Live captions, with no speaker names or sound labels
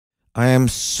I am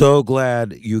so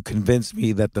glad you convinced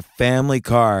me that the family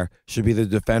car should be the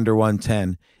Defender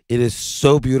 110. It is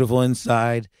so beautiful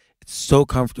inside. It's so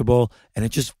comfortable, and it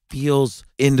just feels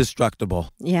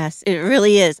indestructible. Yes, it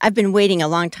really is. I've been waiting a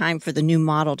long time for the new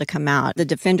model to come out. The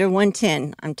Defender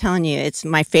 110, I'm telling you, it's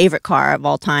my favorite car of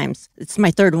all times. It's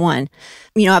my third one.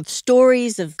 You know, I have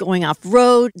stories of going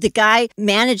off-road. The guy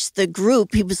managed the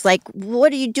group. He was like,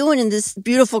 what are you doing in this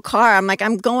beautiful car? I'm like,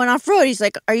 I'm going off-road. He's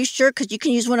like, are you sure? Because you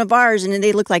can use one of ours. And then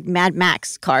they look like Mad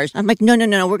Max cars. I'm like, no,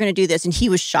 we're going to do this. And he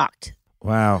was shocked.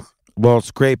 Wow. Well,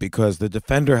 it's great because the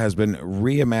Defender has been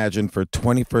reimagined for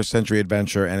 21st century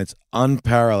adventure, and its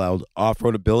unparalleled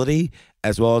off-road ability,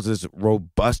 as well as its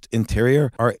robust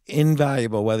interior, are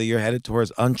invaluable whether you're headed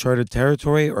towards uncharted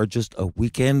territory or just a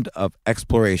weekend of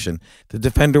exploration. The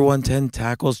Defender 110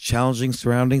 tackles challenging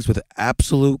surroundings with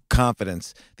absolute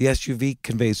confidence. The SUV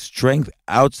conveys strength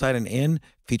outside and in,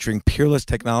 featuring peerless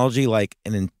technology like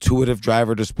an intuitive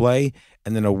driver display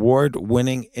and an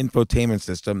award-winning infotainment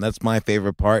system. That's my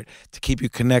favorite part, to keep you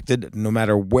connected no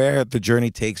matter where the journey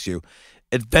takes you.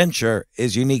 Adventure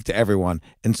is unique to everyone,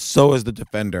 and so is the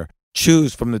Defender.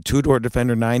 Choose from the two-door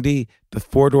Defender 90, the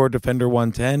four-door Defender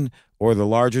 110, or the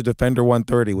larger Defender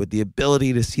 130 with the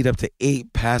ability to seat up to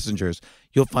 8 passengers.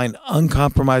 You'll find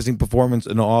uncompromising performance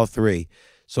in all three.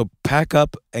 So pack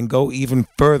up and go even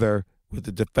further with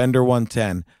the Defender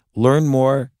 110. Learn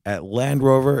more at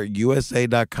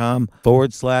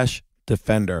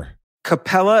LandRoverUSA.com/Defender.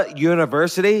 Capella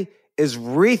University is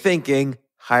rethinking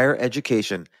higher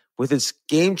education. With its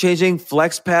game-changing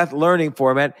FlexPath learning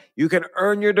format, you can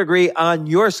earn your degree on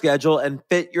your schedule and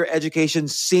fit your education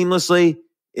seamlessly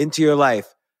into your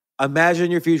life.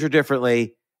 Imagine your future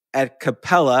differently at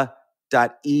capella.edu.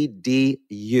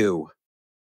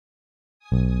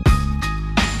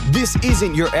 This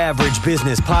isn't your average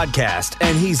business podcast,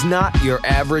 and he's not your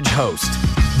average host.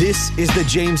 This is the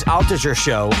James Altucher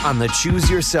Show on the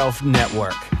Choose Yourself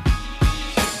Network.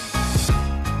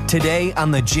 Today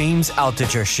on the James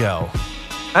Altucher Show.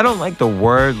 I don't like the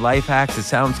word life hacks. It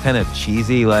sounds kind of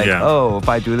cheesy, like, oh, if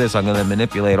I do this, I'm going to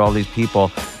manipulate all these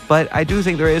people. But I do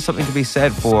think there is something to be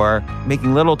said for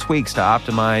making little tweaks to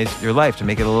optimize your life, to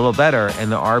make it a little better.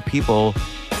 And there are people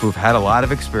who've had a lot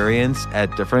of experience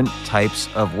at different types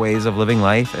of ways of living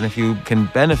life. And if you can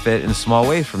benefit in small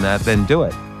ways from that, then do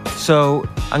it. So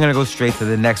I'm going to go straight to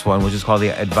the next one, which is called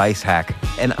the advice hack.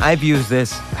 And I've used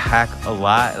this hack a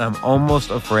lot, and I'm almost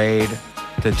afraid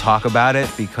to talk about it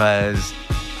because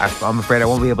I'm afraid I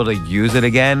won't be able to use it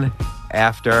again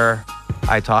after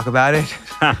I talk about it.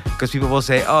 Because people will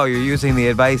say, oh, you're using the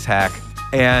advice hack.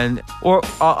 Or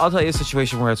I'll tell you a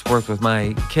situation where it's worked with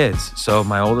my kids. So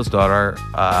my oldest daughter,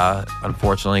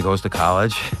 unfortunately, goes to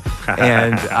college.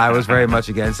 And I was very much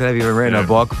against it. I've even written a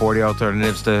book, 40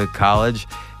 Alternatives to College.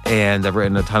 And I've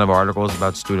written a ton of articles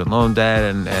about student loan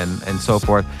debt and so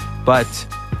forth. But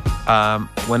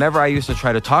whenever I used to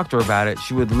try to talk to her about it,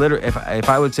 she would literally, if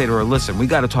I would say to her, listen, we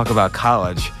got to talk about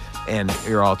college and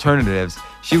your alternatives,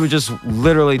 she would just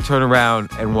literally turn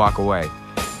around and walk away.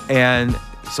 And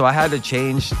so I had to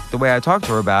change the way I talked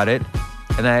to her about it.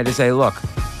 And I had to say, look,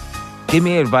 give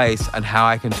me advice on how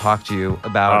I can talk to you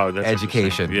about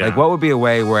education. Yeah. Like, what would be a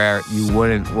way where you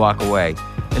wouldn't walk away?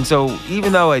 And so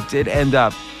even though it did end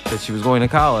up that she was going to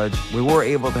college, we were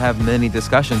able to have many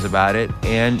discussions about it,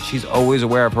 and she's always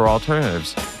aware of her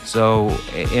alternatives. So,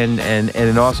 and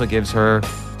it also gives her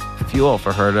fuel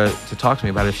for her to talk to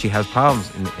me about if she has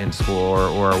problems in school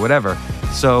or whatever.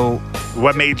 So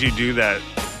what made you do that?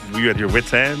 Were you at your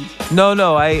wit's end?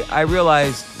 No, I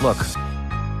realized, look,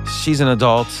 she's an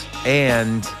adult,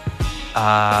 and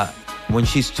when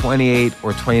she's 28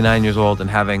 or 29 years old and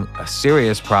having a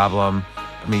serious problem,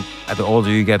 I mean, the older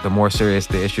you get, the more serious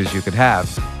the issues you could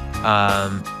have.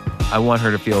 I want her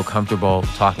to feel comfortable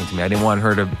talking to me. I didn't want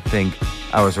her to think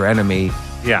I was her enemy.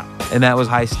 Yeah. And that was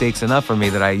high stakes enough for me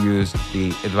that I used the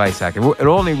advice hack. It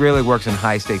only really works in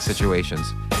high stakes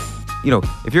situations. You know,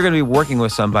 if you're going to be working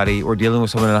with somebody or dealing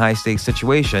with someone in a high stakes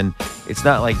situation, it's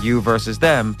not like you versus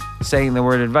them. Saying the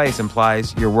word advice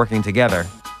implies you're working together.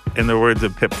 In the words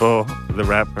of Pitbull, the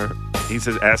rapper, he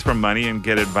says, ask for money and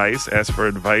get advice. Ask for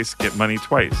advice, get money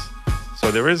twice. So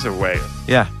there is a way.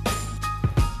 Yeah.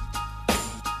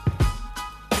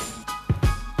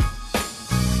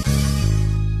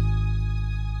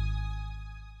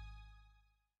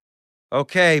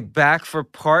 Okay, back for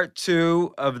part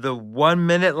 2 of the 1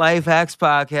 Minute Life Hacks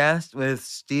podcast with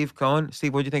Steve Cohen.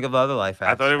 Steve, what did you think of the other life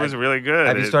hacks? I thought it was really good.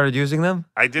 Have you started using them?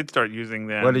 I did start using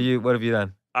them. What have you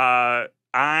done? I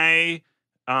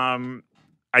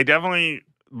definitely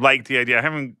like the idea. I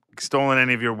haven't stolen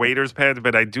any of your waiter's pads,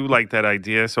 but I do like that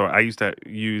idea. So I used to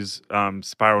use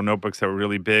spiral notebooks that were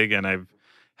really big, and I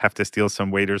have to steal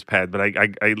some waiter's pad. But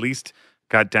I at least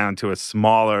got down to a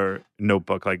smaller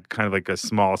notebook, like kind of like a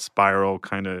small spiral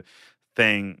kind of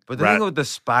thing. But the thing with the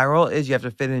spiral is you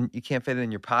have to you can't fit it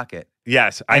in your pocket.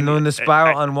 Yes. And when the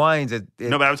spiral unwinds, it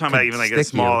no, but I was talking about even like a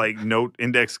small you. like note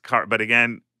index card. But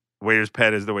again, waiter's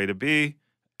pad is the way to be.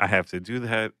 I have to do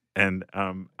that. And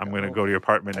I'm going to go to your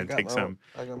apartment and take some.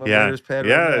 I got my waiter's pad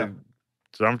right now.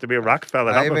 So I'm to be a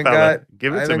Rockefeller. I even got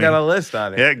a list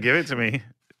on it. Yeah, give it to me.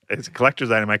 It's a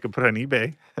collector's item. I could put on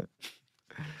eBay.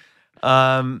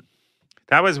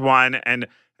 That was one. And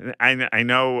I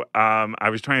know I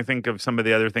was trying to think of some of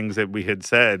the other things that we had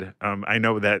said. I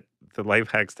know that the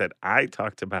life hacks that I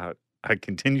talked about, I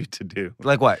continue to do.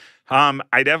 Like what?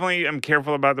 I definitely am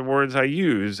careful about the words I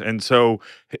use. And so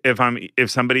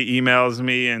if somebody emails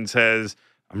me and says,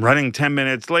 I'm running 10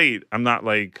 minutes late, I'm not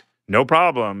like, no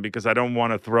problem, because I don't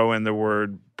want to throw in the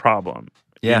word problem.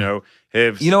 Yeah.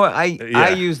 You know what? I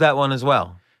use that one as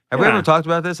well. Have we ever talked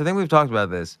about this? I think we've talked about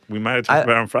this. We might have talked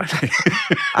about it on Friday.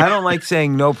 I don't like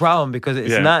saying no problem because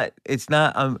it's not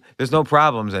there's no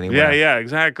problems anymore. Yeah,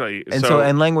 exactly.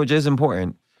 And language is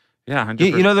important. Yeah,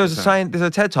 100%. There's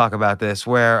a TED Talk about this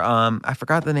where I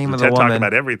forgot the name of the TED woman. Talk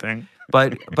about everything.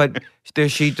 But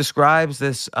she describes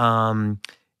this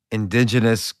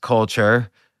indigenous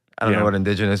culture. I don't know what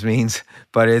indigenous means,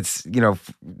 but it's,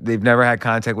 they've never had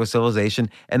contact with civilization,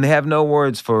 and they have no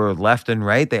words for left and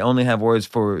right. They only have words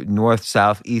for north,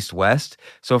 south, east, west.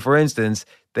 So for instance,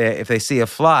 if they see a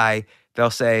fly, they'll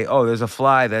say, oh, there's a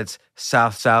fly that's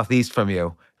south, southeast from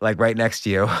you, like right next to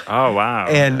you. Oh, wow.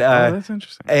 And that's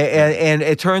interesting. And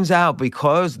it turns out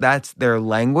because that's their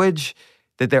language,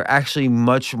 that they're actually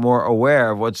much more aware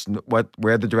of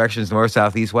where the directions north,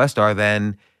 south, east, west are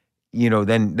than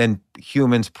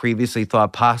humans previously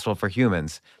thought possible for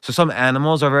humans. So some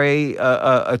animals are very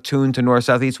attuned to north,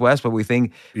 south, east, west, but we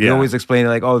always explain it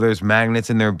like, oh, there's magnets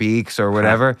in their beaks or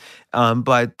whatever.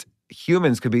 But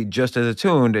humans could be just as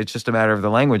attuned. It's just a matter of the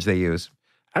language they use.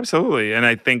 Absolutely. And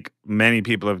I think many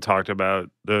people have talked about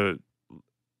the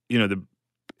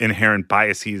inherent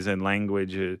biases in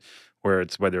language, whether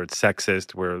it's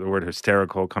sexist, where the word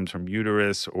hysterical comes from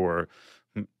uterus, or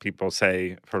people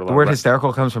say the word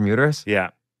hysterical comes from uterus?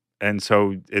 Yeah. And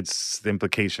so the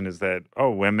implication is that,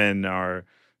 women are,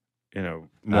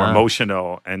 more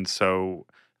emotional. And so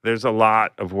there's a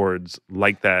lot of words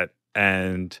like that.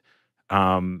 And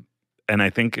I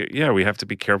think, we have to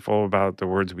be careful about the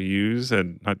words we use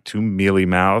and not too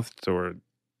mealy-mouthed or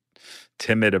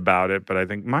timid about it, but I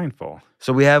think mindful.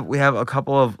 So we have a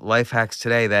couple of life hacks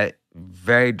today that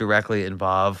very directly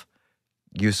involve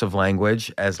use of language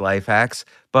as life hacks.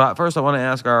 But first, I want to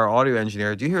ask our audio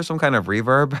engineer, do you hear some kind of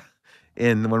reverb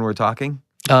when we're talking?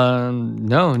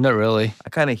 No, not really. I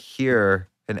kind of hear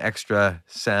an extra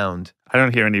sound. I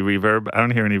don't hear any reverb.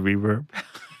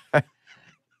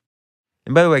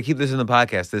 And by the way, keep this in the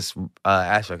podcast, this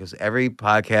aspect, because every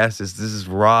podcast this is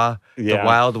raw, the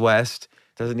Wild West.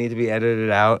 Doesn't need to be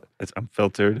edited out. It's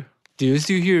unfiltered. Do you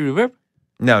still hear reverb?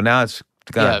 No, now it's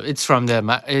gone. Yeah, it's from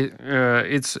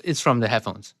it's from the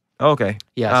headphones. Okay.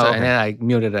 Yeah, and then I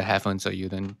muted the headphones so you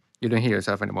don't hear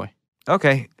yourself anymore.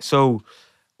 Okay, so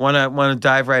wanna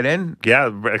dive right in? Yeah,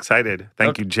 we're excited.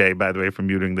 Thank you, Jay, by the way, for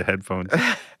muting the headphones.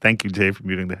 Thank you, Jay, for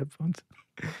muting the headphones.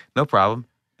 No problem.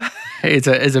 It's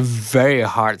a very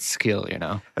hard skill,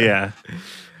 Yeah.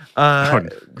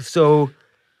 So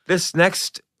this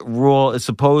next rule is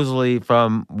supposedly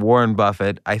from Warren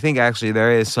Buffett. I think actually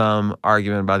there is some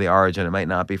argument about the origin. It might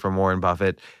not be from Warren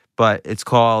Buffett, but it's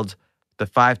called the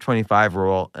 5-25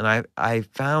 rule. And I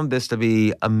found this to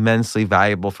be immensely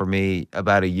valuable for me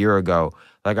about a year ago.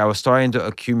 Like I was starting to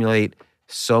accumulate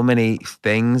so many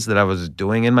things that I was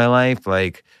doing in my life.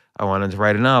 Like I wanted to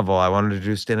write a novel. I wanted to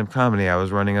do stand-up comedy. I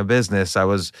was running a business. I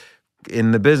was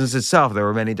in the business itself. There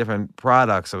were many different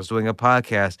products. I was doing a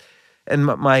podcast. And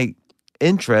my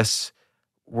interests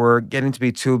were getting to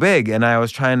be too big. And I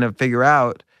was trying to figure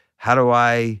out, how do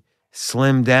I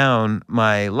slim down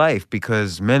my life?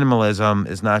 Because minimalism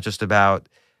is not just about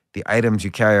the items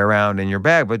you carry around in your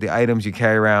bag, but the items you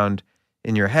carry around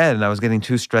in your head. And I was getting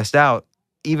too stressed out,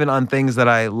 even on things that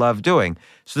I love doing.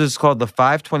 So this is called the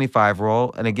 5-25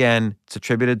 rule. And again, it's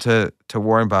attributed to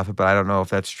Warren Buffett, but I don't know if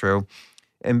that's true.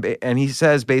 And he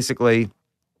says basically,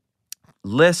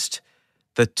 list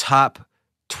the top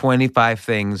 25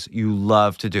 things you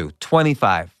love to do.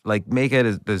 25. Like make it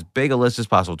as big a list as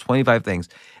possible. 25 things.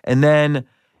 And then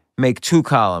make 2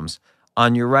 columns.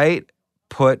 On your right,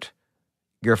 put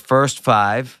your first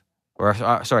 5.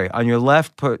 On your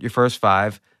left, put your first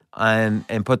 5.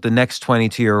 and put the next 20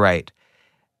 to your right.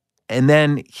 And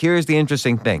then here's the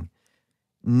interesting thing.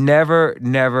 Never,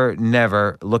 never,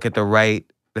 never look at the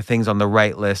things on the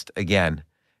right list again.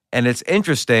 And it's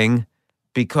interesting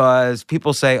because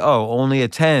people say, oh, only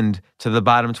attend to the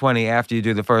bottom 20 after you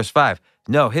do the first 5.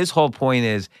 No, his whole point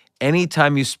is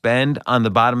anytime you spend on the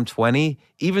bottom 20,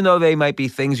 even though they might be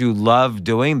things you love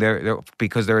doing, they're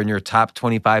because they're in your top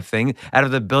 25 things. Out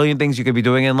of the billion things you could be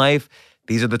doing in life,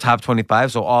 these are the top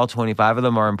 25, so all 25 of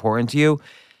them are important to you.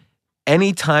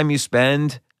 Anytime you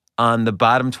spend on the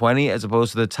bottom 20 as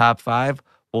opposed to the top 5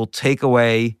 will take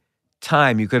away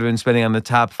time you could have been spending on the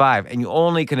top 5. And you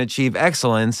only can achieve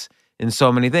excellence in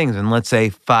so many things, and let's say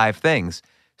 5 things.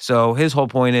 So his whole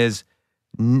point is,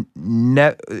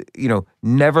 never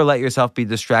let yourself be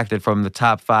distracted from the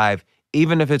top 5,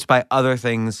 even if it's by other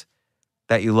things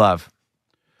that you love.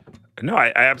 No,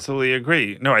 I absolutely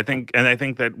agree. No, I think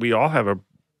that we all have a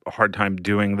hard time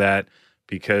doing that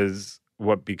because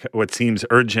what seems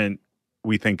urgent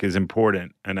we think is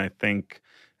important. And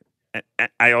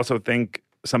I also think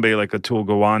somebody like Atul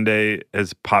Gawande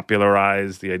has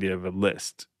popularized the idea of a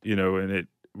list, and it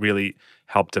really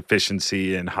helped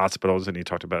efficiency in hospitals. And he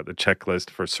talked about the checklist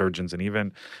for surgeons, and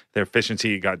even their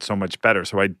efficiency got so much better.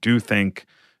 So I do think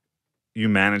you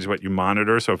manage what you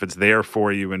monitor. So if it's there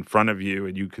for you in front of you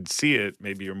and you could see it,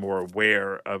 maybe you're more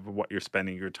aware of what you're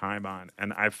spending your time on.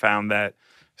 And I've found that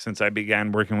since I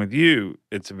began working with you,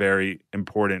 it's very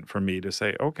important for me to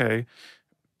say, okay,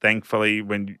 thankfully,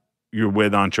 when you're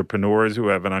with entrepreneurs who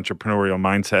have an entrepreneurial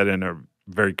mindset and are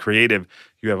very creative,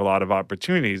 you have a lot of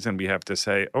opportunities. And we have to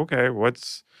say, okay,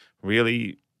 what's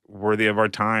really worthy of our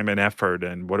time and effort?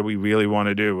 And what do we really want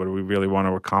to do? What do we really want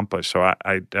to accomplish? So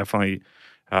I definitely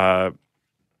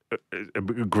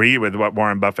agree with what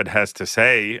Warren Buffett has to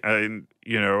say.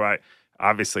 I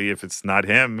obviously, if it's not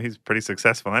him, he's pretty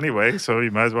successful anyway, so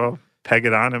you might as well peg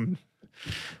it on him.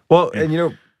 Well,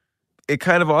 and it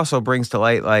kind of also brings to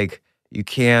light, like, you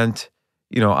can't,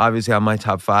 obviously on my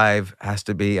top 5 has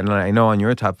to be, and I know on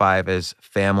your top 5 is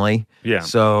family. Yeah.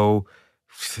 So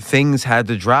things had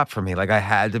to drop for me. Like, I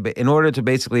had to be, in order to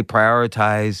basically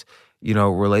prioritize,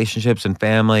 relationships and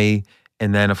family.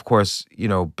 And then, of course,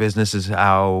 business is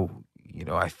how,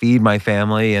 I feed my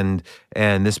family, and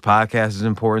this podcast is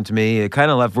important to me. It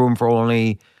kind of left room for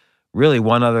only really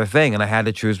one other thing. And I had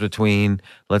to choose between,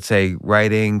 let's say,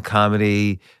 writing,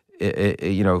 comedy,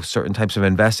 certain types of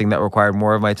investing that required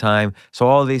more of my time. So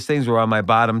all of these things were on my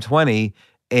bottom 20.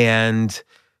 And,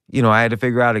 I had to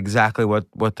figure out exactly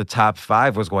what the top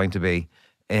 5 was going to be.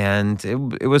 And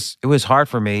it was hard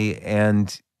for me.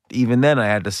 And even then I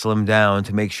had to slim down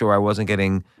to make sure I wasn't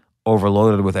getting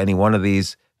overloaded with any one of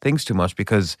these things too much,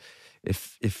 because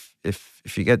if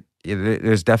you get,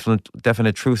 there's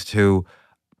definite truth to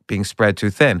being spread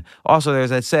too thin. Also, there's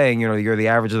that saying, you're the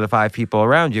average of the 5 people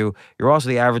around you. You're also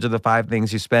the average of the 5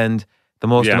 things you spend the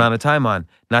most amount of time on,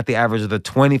 not the average of the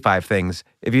 25 things.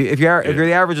 If you're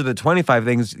the average of the 25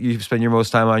 things you spend your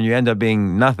most time on, you end up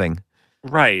being nothing.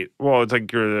 Right. Well, it's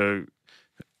like I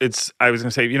was going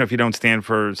to say, if you don't stand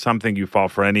for something, you fall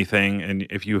for anything. And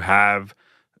if you have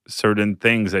certain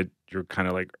things that you're kind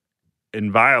of like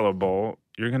inviolable,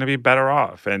 you're going to be better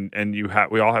off. And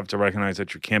we all have to recognize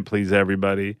that you can't please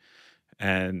everybody.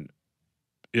 And,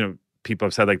 people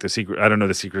have said, like, I don't know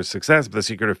the secret of success, but the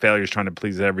secret of failure is trying to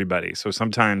please everybody. So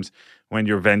sometimes when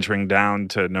you're venturing down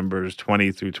to numbers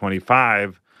 20 through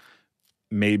 25,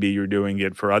 maybe you're doing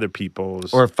it for other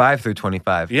people's. Or 5 through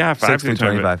 25. Yeah, 5 through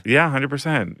 25. Yeah,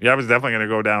 100%. Yeah, I was definitely going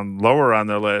to go down lower on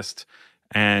the list.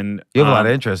 And you have a lot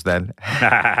of interest then.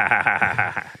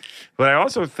 But I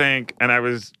also think, and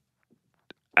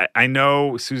I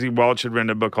know Susie Welch had written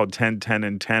a book called 10, 10,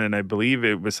 and 10, and I believe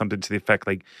it was something to the effect,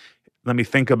 like, let me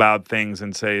think about things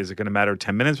and say, is it going to matter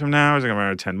 10 minutes from now? Is it going to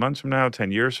matter 10 months from now,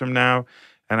 10 years from now?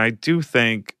 And I do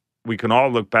think we can all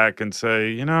look back and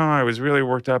say, I was really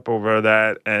worked up over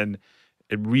that, and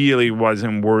it really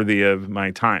wasn't worthy of my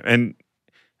time. And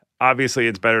obviously,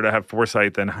 it's better to have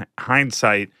foresight than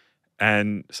hindsight.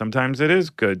 And sometimes it is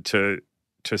good to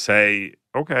say,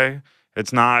 okay,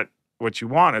 it's not what you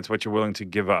want, it's what you're willing to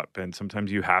give up. And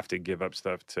sometimes you have to give up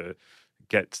stuff to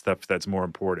get stuff that's more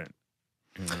important.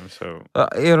 So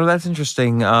that's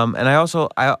interesting. And I also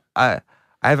I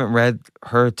haven't read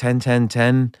her 10, 10,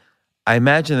 10. I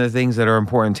imagine the things that are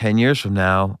important 10 years from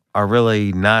now are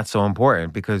really not so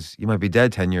important, because you might be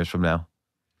dead 10 years from now.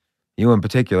 You in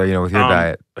particular, with your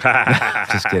diet.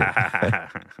 Just kidding.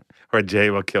 Or Jay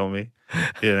will kill me.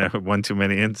 One too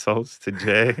many insults to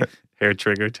Jay. Hair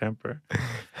trigger temper.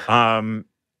 I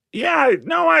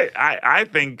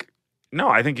think No,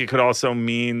 I think it could also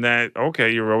mean that, okay,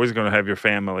 you're always going to have your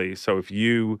family. So if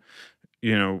you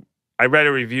know, I read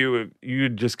a review. You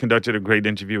just conducted a great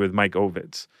interview with Mike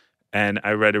Ovitz, and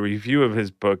I read a review of his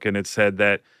book, and it said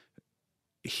that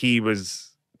he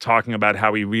was talking about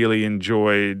how he really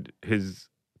enjoyed his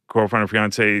girlfriend or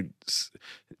fiance's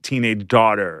teenage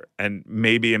daughter, and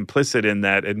maybe implicit in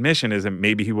that admission is that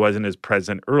maybe he wasn't as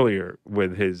present earlier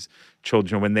with his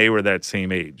children when they were that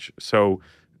same age. So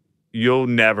you'll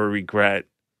never regret,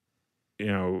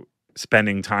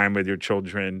 spending time with your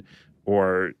children,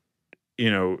 or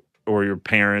or your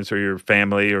parents or your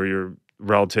family or your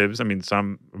relatives. I mean,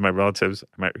 some of my relatives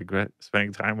I might regret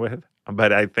spending time with,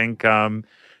 but I think, no,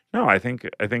 I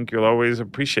think you'll always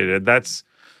appreciate it.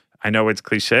 I know it's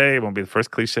cliche. It won't be the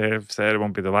first cliche I've said. It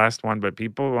won't be the last one. But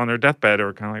people on their deathbed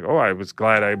are kind of like, oh, I was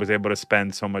glad I was able to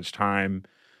spend so much time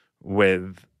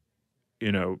with,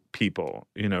 people,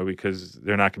 because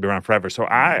they're not going to be around forever. So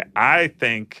I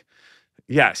think.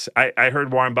 Yes, I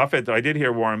heard Warren Buffett, though. I did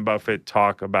hear Warren Buffett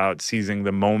talk about seizing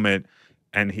the moment,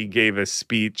 and he gave a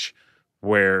speech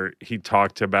where he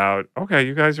talked about, okay,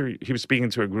 he was speaking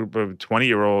to a group of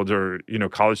 20-year-olds or,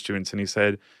 college students, and he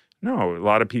said, no, a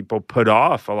lot of people put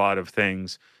off a lot of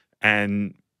things,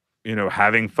 and,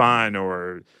 having fun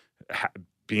or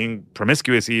being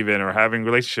promiscuous even, or having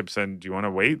relationships, and do you want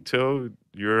to wait till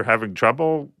you're having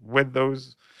trouble with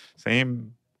those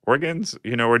same organs,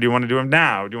 or do you want to do them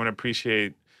now? Do you want to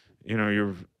appreciate,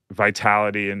 your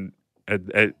vitality and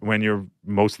when you're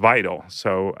most vital?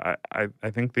 So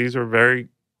I think these are very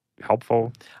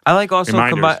helpful. I like also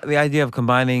reminders. the idea of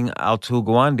combining Altucher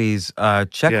Gwandi's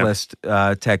checklist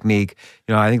technique.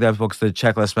 I think that book's the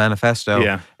Checklist Manifesto.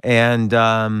 Yeah. And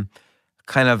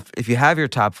kind of, if you have your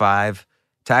top 5,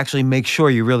 to actually make sure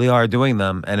you really are doing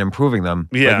them and improving them.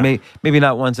 Yeah. Like maybe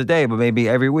not once a day, but maybe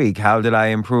every week. How did I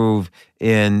improve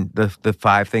in the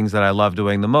 5 things that I love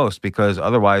doing the most? Because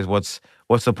otherwise, what's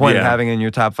the point of having in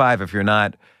your top 5 if you're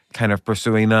not kind of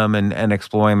pursuing them and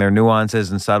exploring their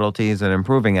nuances and subtleties and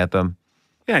improving at them?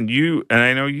 Yeah, and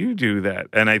I know you do that.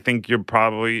 And I think you're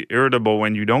probably irritable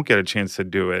when you don't get a chance to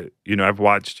do it. I've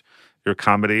watched your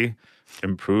comedy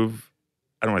improve,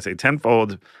 I don't want to say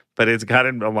tenfold, but it's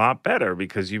gotten a lot better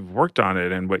because you've worked on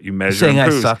it, and what you measure You're saying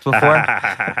improves. I sucked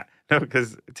before? No,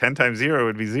 because 10 times 0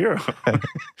 would be 0.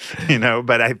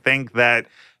 But I think that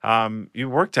you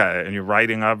worked at it, and your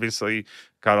writing obviously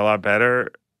got a lot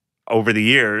better over the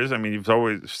years. I mean,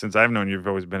 since I've known you, you've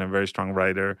always been a very strong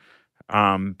writer.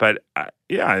 But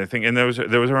I think, and those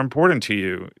are important to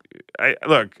you.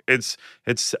 Look, it's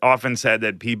often said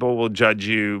that people will judge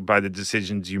you by the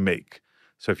decisions you make.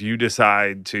 So if you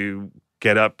decide to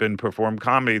get up and perform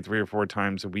comedy 3 or 4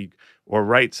 times a week, or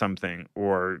write something,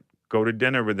 or go to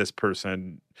dinner with this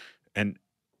person, and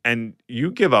you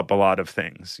give up a lot of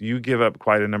things. You give up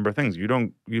quite a number of things. You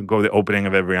go to the opening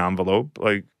of every envelope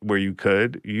like where you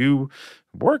could. You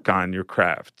work on your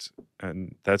craft,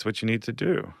 and that's what you need to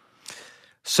do.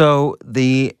 So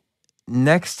the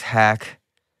next hack,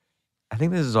 I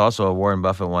think this is also a Warren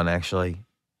Buffett one, actually.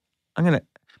 Maybe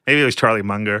it was Charlie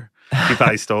Munger. He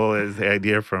probably stole the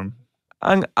idea from.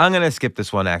 I'm gonna skip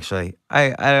this one, actually.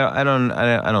 I don't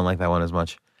like that one as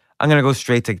much. I'm gonna go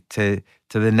straight to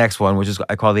the next one, which is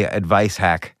I call the advice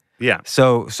hack. Yeah.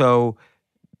 So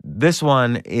this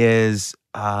one is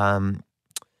and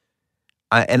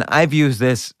I've used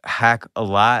this hack a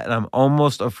lot, and I'm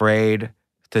almost afraid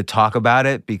to talk about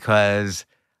it because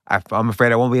I'm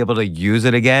afraid I won't be able to use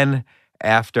it again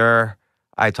after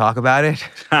I talk about it.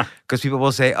 Because people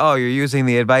will say, "Oh, you're using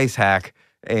the advice hack."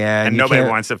 And nobody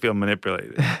wants to feel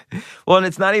manipulated. Well, and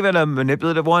it's not even a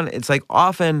manipulative one. It's like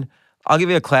often, I'll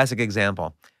give you a classic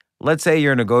example. Let's say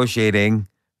you're negotiating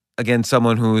against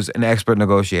someone who's an expert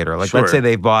negotiator. Like, Sure. let's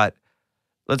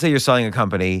say you're selling a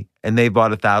company and they bought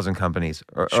 1,000 companies.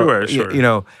 Sure.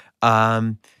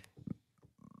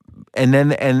 And then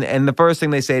the first thing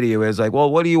they say to you is like,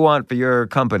 well, what do you want for your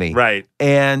company? Right.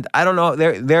 And I don't know,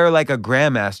 they're like a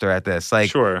grandmaster at this. Like,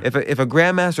 sure. If a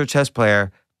grandmaster chess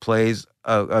player plays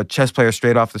a chess player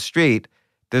straight off the street,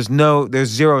 there's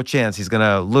 0 chance he's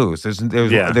gonna lose. There's a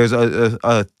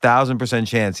 1,000%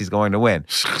 chance he's going to win.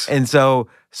 And so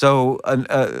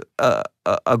a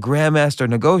grandmaster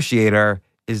negotiator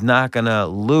is not gonna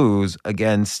lose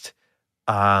against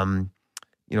someone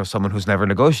who's never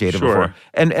negotiated before.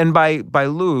 And by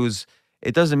lose,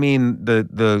 it doesn't mean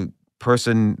the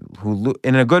person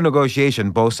in a good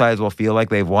negotiation, both sides will feel like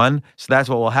they've won. So that's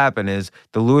what will happen is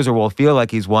the loser will feel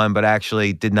like he's won, but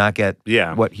actually did not get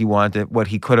what he wanted, what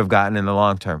he could have gotten in the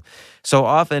long term. So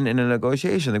often in a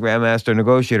negotiation, the grandmaster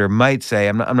negotiator might say,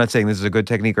 I'm not saying this is a good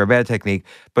technique or a bad technique,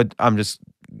 but I'm just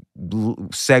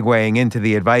segueing into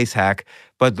the advice hack.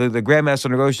 But the grandmaster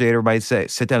negotiator might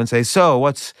sit down and say, "So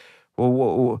what's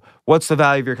the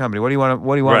value of your company? What do you want?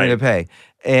 What do you want me to pay?"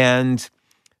 And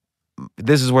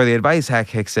this is where the advice hack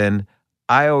kicks in.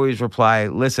 I always reply,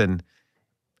 "Listen,"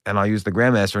 and I'll use the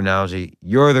grandmaster analogy.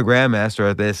 You're the grandmaster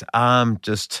at this. I'm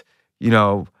just,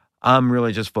 I'm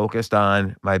really just focused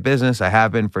on my business. I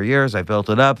have been for years. I built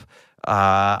it up.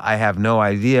 I have no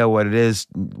idea what it is,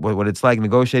 what it's like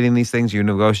negotiating these things. You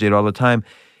negotiate all the time.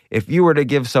 If you were to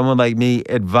give someone like me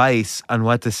advice on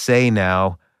what to say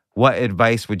now, what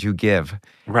advice would you give?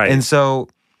 Right. And so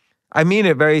I mean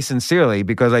it very sincerely,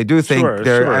 because I do think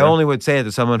I only would say it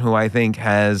to someone who I think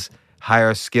has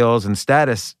higher skills and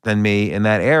status than me in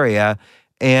that area.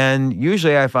 And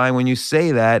usually I find when you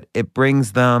say that, it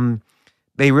brings them,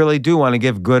 they really do want to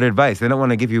give good advice. They don't want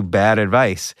to give you bad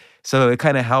advice. So it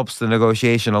kind of helps the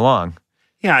negotiation along.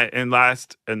 Yeah, and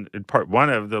in part one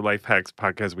of the Life Hacks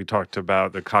podcast, we talked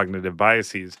about the cognitive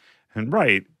biases. And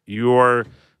you're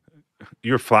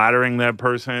flattering that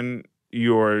person,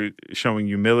 you're showing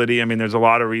humility. I mean, there's a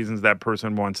lot of reasons that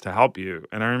person wants to help you.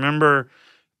 And I remember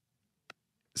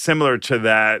similar to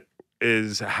that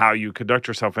is how you conduct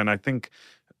yourself. And I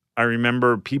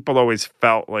remember people always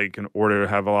felt like in order to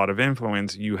have a lot of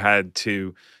influence, you had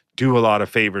to do a lot of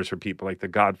favors for people, like the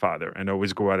Godfather, and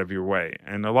always go out of your way.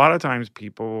 And a lot of times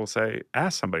people will say,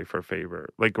 ask somebody for a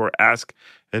favor, or ask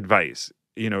advice.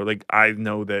 I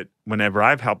know that whenever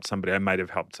I've helped somebody, I might have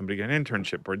helped somebody get an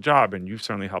internship or a job, and you've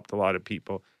certainly helped a lot of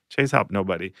people. Chase helped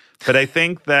nobody. But I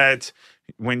think that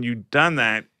when you've done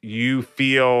that, you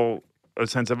feel a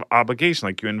sense of obligation,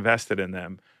 like you invested in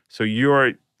them. So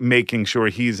you're making sure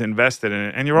he's invested in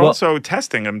it. And you're also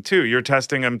testing him too. You're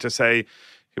testing him to say,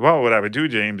 well, what I would do,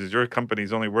 James, is your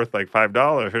company's only worth like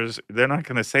 $5. They're not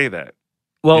going to say that.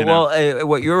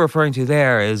 What you're referring to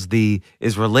there is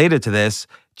related to this.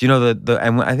 Do you know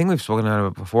and I think we've spoken about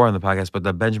it before on the podcast, but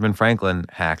the Benjamin Franklin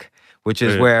hack, which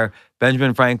is where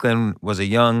Benjamin Franklin was a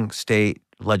young state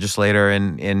legislator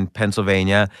in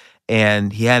Pennsylvania,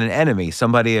 and he had an enemy.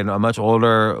 Somebody, a much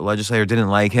older legislator, didn't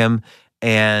like him,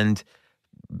 and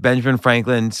Benjamin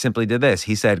Franklin simply did this.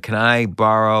 He said, "Can I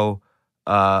borrow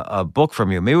a book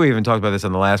from you?" Maybe we even talked about this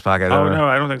on the last podcast. Oh, no,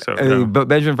 I don't think so. No. But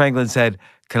Benjamin Franklin said,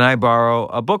 "Can I borrow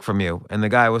a book from you?" And the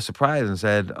guy was surprised and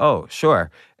said, "Oh,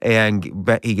 sure." And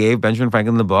he gave Benjamin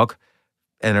Franklin the book.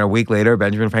 And a week later,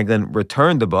 Benjamin Franklin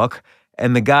returned the book.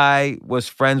 And the guy was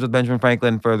friends with Benjamin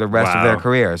Franklin for the rest of their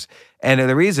careers. And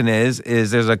the reason is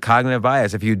there's a cognitive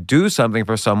bias. If you do something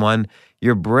for someone,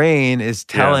 your brain is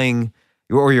telling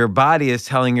or your body is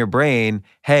telling your brain,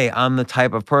 hey, I'm the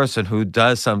type of person who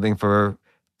does something for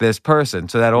this person.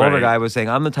 So that older guy was saying,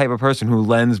 I'm the type of person who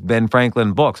lends Ben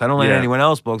Franklin books. I don't lend anyone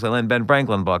else books. I lend Ben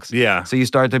Franklin books. Yeah. So you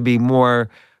start to be more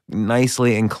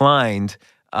nicely inclined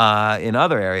in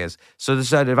other areas. So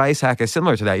this advice hack is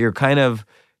similar to that. You're kind of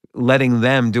letting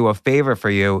them do a favor for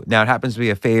you. Now, it happens to be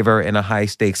a favor in a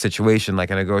high-stakes situation like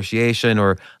a negotiation,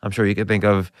 or I'm sure you could think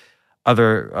of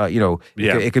other,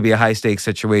 it could be a high-stakes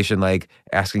situation like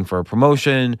asking for a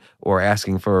promotion or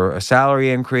asking for a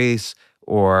salary increase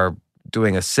or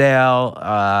doing a sale.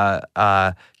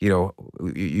 You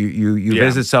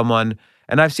visit someone,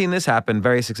 and I've seen this happen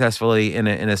very successfully in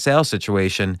a sales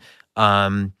situation.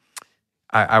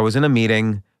 I was in a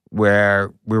meeting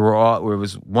where it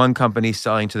was one company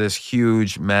selling to this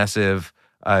huge, massive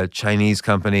Chinese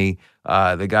company.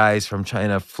 The guys from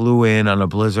China flew in on a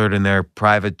Blizzard in their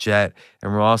private jet,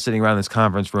 and we're all sitting around this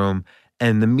conference room,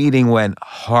 and the meeting went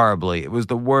horribly. It was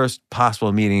the worst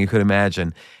possible meeting you could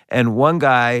imagine. And one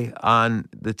guy on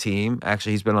the team,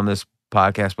 actually he's been on this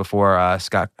podcast before,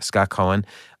 Scott Cohen,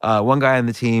 one guy on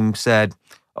the team said,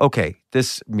 okay,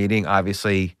 this meeting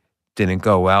obviously didn't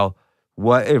go well.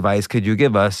 What advice could you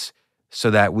give us so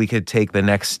that we could take the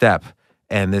next step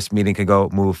and this meeting could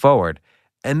move forward?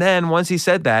 And then once he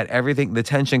said that, the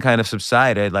tension kind of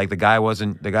subsided. Like the guy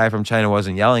from China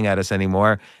wasn't yelling at us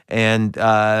anymore, and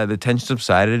the tension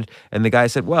subsided. And the guy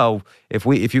said, "Well,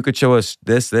 if you could show us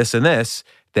this, and this,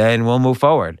 then we'll move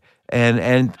forward." And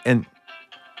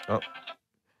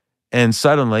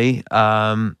suddenly,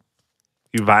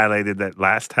 you violated that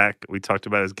last hack we talked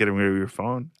about, is getting rid of your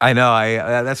phone. I know.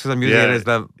 That's because I'm using it as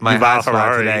my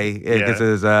hotspot today.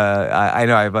 I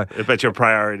know. I bet your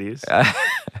priorities.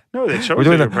 No, that shows we're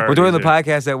doing the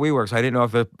podcast at WeWork, so I didn't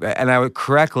know and I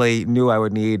correctly knew I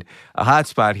would need a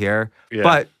hotspot here. Yeah.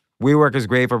 But WeWork is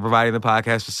great for providing the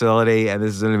podcast facility, and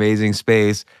this is an amazing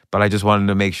space. But I just wanted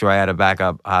to make sure I had a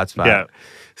backup hotspot. Yeah.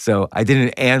 So I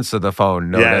didn't answer the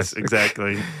phone. Notice. Yes,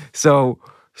 exactly. So,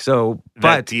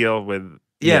 that deal with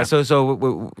Yeah, so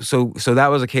that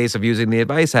was a case of using the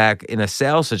advice hack in a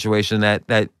sales situation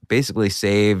that basically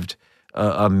saved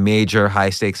a major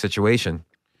high stakes situation.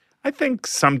 I think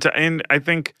sometimes, and I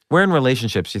think where in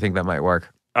relationships do you think that might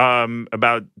work?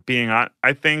 About being on,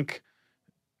 I think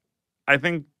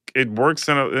it works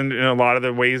in a lot of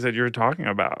the ways that you're talking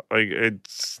about. Like,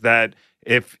 it's that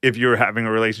if you're having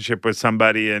a relationship with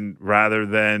somebody, and rather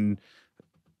than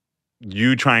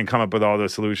you try and come up with all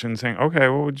those solutions, saying, okay,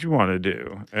 what would you want to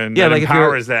do? And that like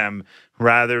empowers them,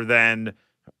 rather than,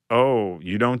 oh,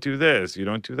 you don't do this, you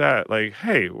don't do that. Like,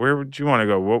 hey, where would you want to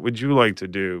go? What would you like to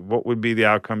do? What would be the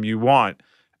outcome you want?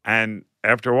 And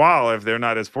after a while, if they're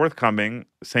not as forthcoming,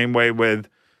 same way with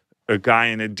a guy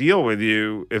in a deal with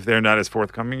you, if they're not as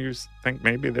forthcoming, you think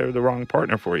maybe they're the wrong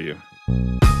partner for you.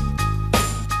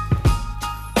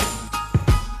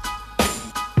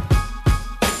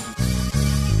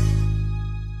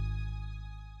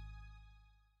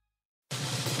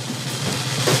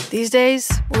 These days,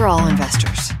 we're all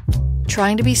investors,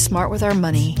 trying to be smart with our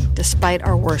money despite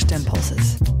our worst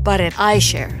impulses. But at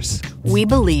iShares, we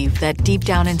believe that deep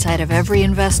down inside of every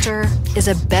investor is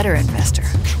a better investor.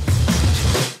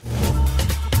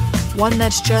 One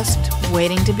that's just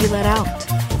waiting to be let out.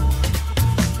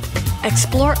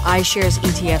 Explore iShares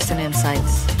ETFs and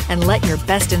insights and let your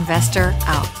best investor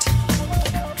out.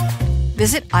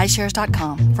 Visit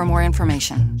iShares.com for more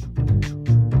information.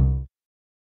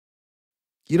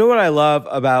 You know what I love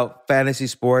about fantasy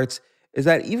sports is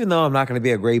that even though I'm not going to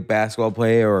be a great basketball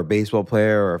player or a baseball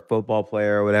player or a football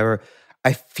player or whatever,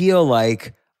 I feel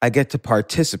like I get to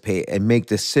participate and make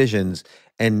decisions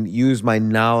and use my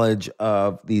knowledge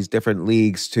of these different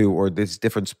leagues or these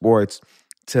different sports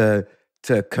to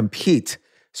compete.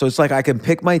 So it's like I can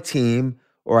pick my team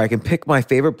or I can pick my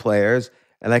favorite players,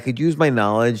 and I could use my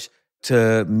knowledge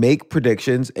to make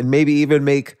predictions and maybe even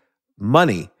make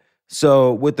money.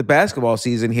 So with the basketball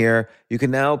season here, you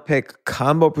can now pick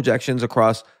combo projections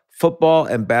across football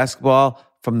and basketball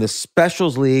from the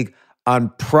Specials League on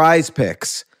Prize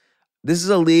Picks. This is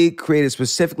a league created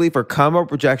specifically for combo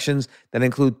projections that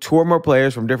include two or more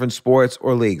players from different sports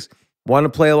or leagues. Want to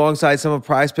play alongside some of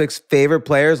Prize Picks' favorite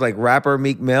players like rapper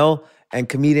Meek Mill and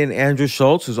comedian Andrew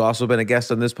Schultz, who's also been a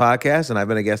guest on this podcast, and I've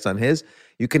been a guest on his?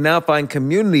 You can now find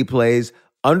community plays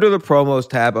under the promos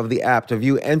tab of the app to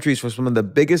view entries for some of the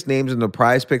biggest names in the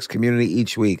Prize Picks community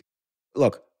each week.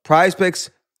 Look, Prize Picks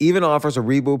even offers a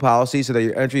reboot policy so that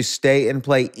your entries stay in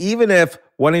play even if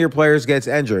one of your players gets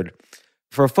injured.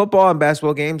 For football and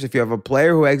basketball games, if you have a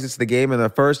player who exits the game in the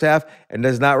first half and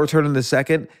does not return in the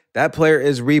second, that player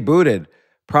is rebooted.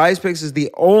 Prize Picks is the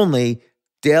only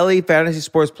daily fantasy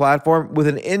sports platform with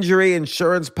an injury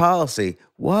insurance policy.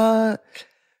 What?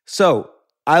 So,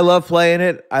 I love playing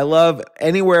it. I love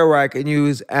anywhere where I can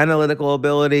use analytical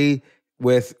ability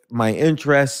with my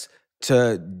interests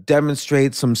to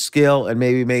demonstrate some skill and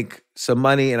maybe make some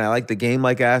money. And I like the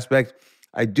game-like aspect.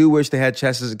 I do wish they had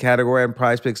chess as a category on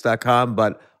prizepicks.com,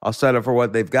 but I'll settle for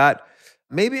what they've got.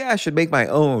 Maybe I should make my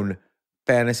own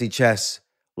fantasy chess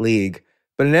league.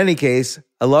 But in any case,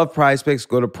 I love Prize Picks.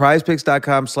 Go to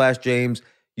prizepicks.com/James.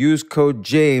 Use code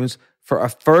James for a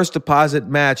first deposit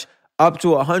match up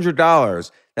to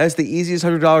 $100. That's the easiest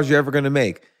 $100 you're ever going to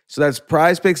make. So that's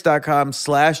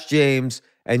prizepicks.com/James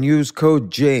and use code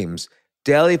James.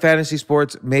 Daily fantasy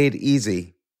sports made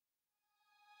easy.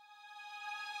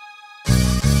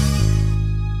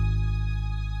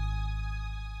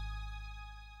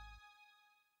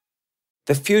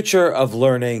 The future of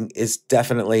learning is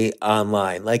definitely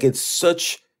online. Like, it's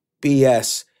such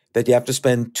BS that you have to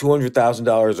spend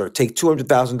 $200,000 or take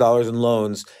 $200,000 in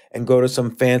loans and go to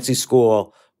some fancy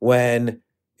school when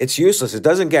it's useless. It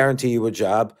doesn't guarantee you a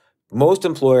job. Most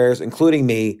employers, including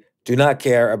me, do not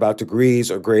care about degrees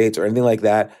or grades or anything like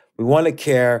that. We want to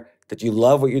care that you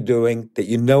love what you're doing, that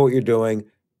you know what you're doing,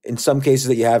 in some cases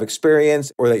that you have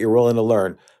experience or that you're willing to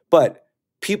learn. But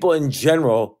people in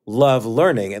general love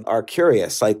learning and are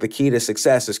curious. Like, the key to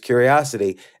success is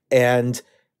curiosity. And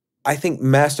I think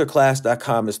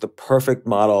masterclass.com is the perfect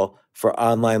model for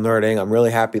online learning. I'm really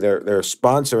happy they're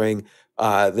sponsoring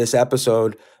this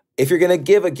episode. If you're going to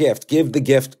give a gift, give the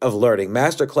gift of learning.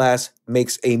 Masterclass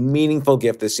makes a meaningful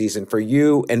gift this season for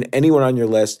you and anyone on your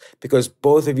list, because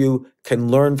both of you can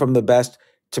learn from the best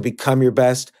to become your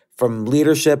best, from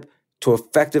leadership to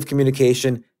effective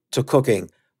communication to cooking.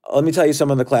 Let me tell you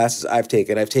some of the classes I've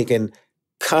taken. I've taken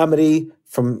comedy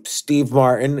from Steve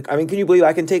Martin. I mean, can you believe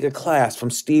I can take a class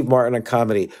from Steve Martin on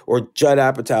comedy, or Judd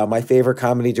Apatow, my favorite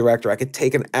comedy director? I could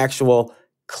take an actual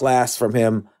class from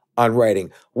him on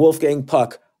writing. Wolfgang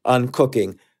Puck on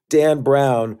cooking. Dan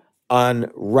Brown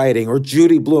on writing, or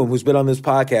Judy Bloom, who's been on this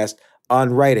podcast,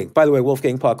 on writing. By the way,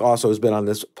 Wolfgang Puck also has been on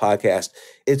this podcast.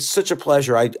 It's such a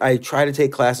pleasure. I try to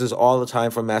take classes all the time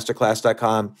from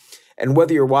masterclass.com. And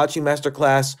whether you're watching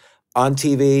Masterclass on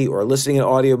TV or listening in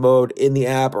audio mode in the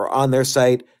app or on their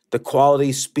site, the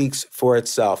quality speaks for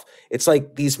itself. It's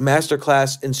like these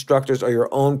Masterclass instructors are your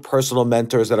own personal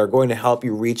mentors that are going to help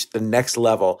you reach the next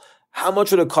level. How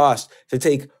much would it cost to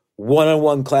take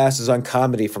one-on-one classes on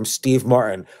comedy from Steve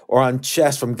Martin or on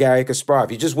chess from Gary Kasparov?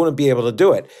 You just wouldn't be able to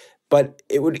do it. But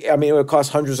it would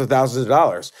cost hundreds of thousands of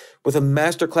dollars. With a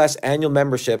Masterclass annual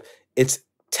membership, it's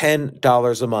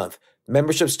 $10 a month.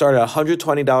 Memberships start at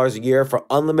 $120 a year for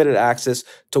unlimited access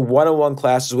to one-on-one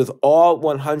classes with all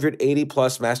 180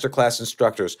 plus Masterclass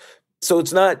instructors. So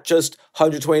it's not just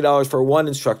 $120 for one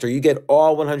instructor. You get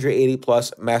all 180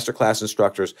 plus Masterclass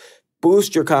instructors.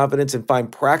 Boost your confidence and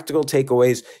find practical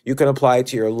takeaways you can apply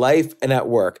to your life and at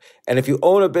work. And if you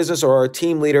own a business or are a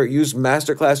team leader, use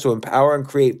Masterclass to empower and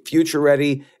create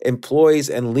future-ready employees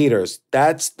and leaders.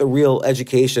 That's the real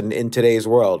education in today's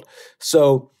world.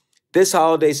 So this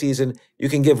holiday season, you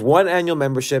can give one annual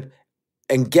membership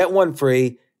and get one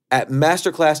free at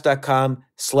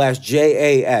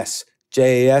masterclass.com/JAS.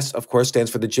 JAS, of course,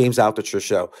 stands for the James Altucher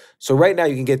Show. So right now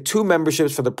you can get 2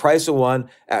 memberships for the price of one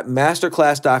at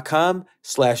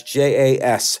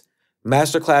masterclass.com/JAS.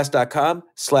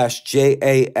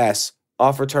 Masterclass.com/JAS.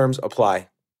 Offer terms apply.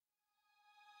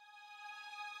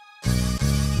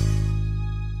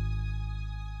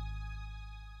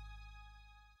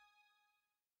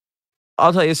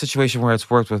 I'll tell you a situation where it's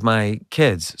worked with my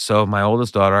kids. So my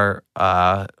oldest daughter,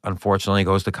 unfortunately,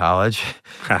 goes to college,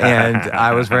 and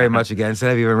I was very much against it.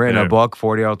 I've even written a book,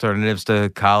 40 Alternatives to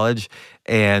College,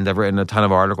 and I've written a ton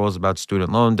of articles about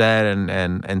student loan debt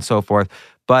and so forth.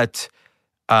 But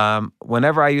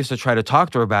whenever I used to try to talk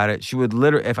to her about it, she would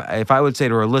literally, if I would say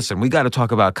to her, listen, we got to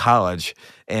talk about college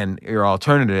and your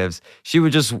alternatives, she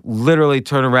would just literally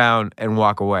turn around and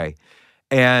walk away.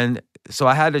 And so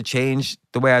I had to change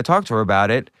the way I talked to her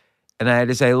about it. And I had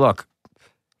to say, look,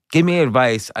 give me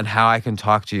advice on how I can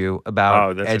talk to you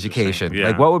about education. Yeah.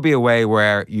 Like, what would be a way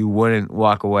where you wouldn't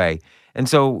walk away? And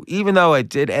so even though it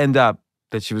did end up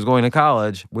that she was going to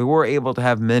college, we were able to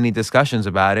have many discussions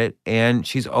about it. And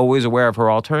she's always aware of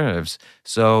her alternatives.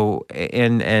 So,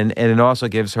 and it also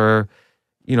gives her,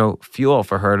 fuel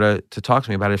for her to talk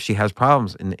to me about if she has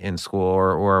problems in school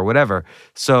or whatever.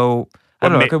 So I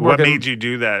don't know. What made you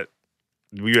do that?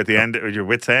 Were you at the end, or your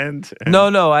wit's end?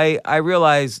 No. I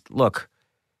realized, look,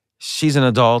 she's an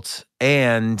adult,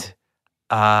 and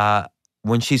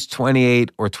when she's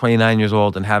 28 or 29 years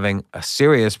old and having a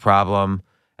serious problem,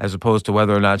 as opposed to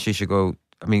whether or not she should go,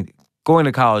 going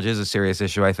to college is a serious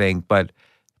issue, I think, but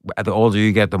the older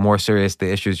you get, the more serious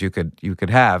the issues you could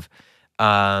have.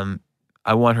 I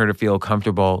want her to feel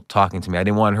comfortable talking to me. I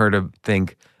didn't want her to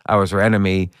think I was her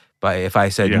enemy. But if I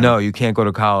said, no, you can't go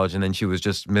to college, and then she was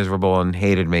just miserable and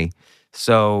hated me.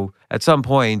 So at some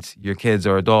point, your kids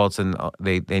are adults, and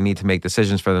they need to make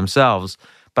decisions for themselves.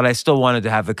 But I still wanted to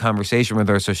have the conversation with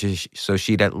her so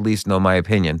she'd at least know my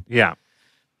opinion. Yeah.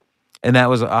 And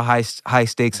that was a high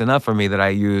stakes enough for me that I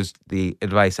used the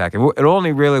advice hack. It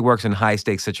only really works in high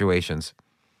stakes situations.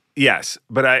 Yes,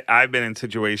 but I've been in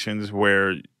situations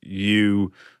where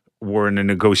you were in a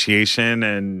negotiation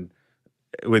and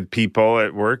with people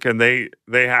at work, and they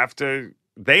have to.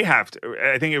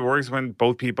 I think it works when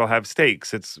both people have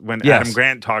stakes. It's when Adam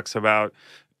Grant talks about,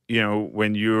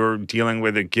 when you're dealing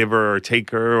with a giver or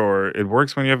taker, or it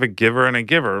works when you have a giver and a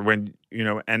giver.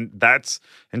 And that's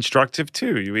instructive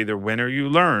too. You either win or you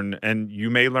learn, and you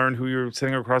may learn who you're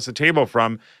sitting across the table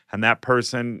from, and that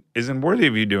person isn't worthy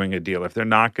of you doing a deal if they're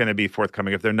not going to be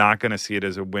forthcoming, if they're not going to see it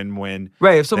as a win-win.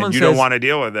 Right. If someone you don't want to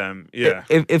deal with them. Yeah.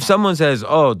 If someone says,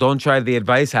 "Oh, don't try the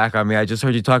advice hack on me. I just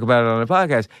heard you talk about it on a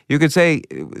podcast," you could say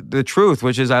the truth,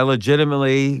 which is I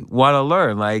legitimately want to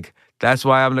learn. Like, that's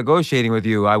why I'm negotiating with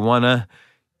you. I want to.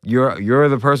 You're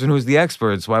the person who's the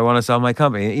expert, so I want to sell my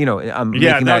company. I'm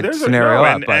making that scenario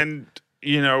up. And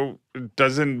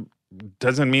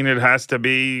doesn't mean it has to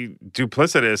be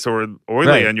duplicitous or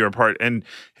oily on your part. And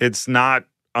it's not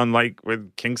unlike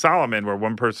with King Solomon, where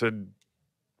one person,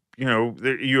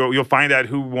 you'll find out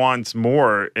who wants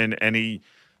more in any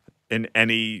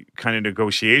kind of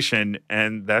negotiation,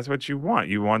 and that's what you want.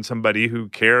 You want somebody who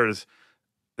cares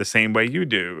the same way you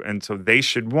do, and so they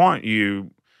should want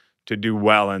you to do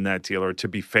well in that deal or to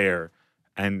be fair.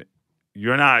 And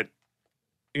you're not,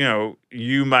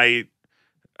 you might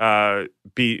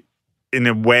be in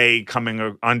a way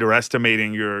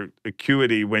underestimating your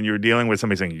acuity when you're dealing with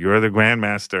somebody saying you're the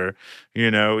grandmaster,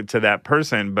 to that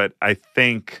person. But I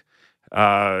think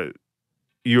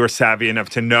you're savvy enough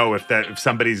to know if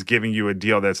somebody's giving you a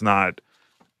deal that's not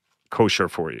kosher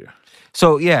for you.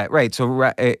 So yeah, right.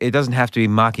 So it doesn't have to be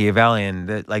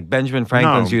Machiavellian. Like Benjamin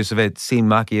Franklin's No. use of it seemed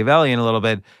Machiavellian a little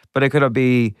bit, but it could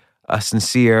be a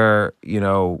sincere,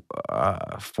 forthcoming.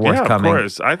 Yeah, of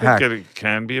course. I think hack. it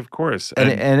can be, of course.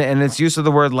 And its use of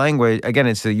the word language, again,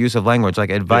 it's the use of language. Like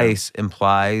advice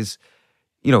implies,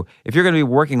 if you're going to be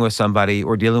working with somebody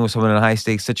or dealing with someone in a high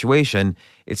stakes situation,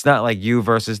 it's not like you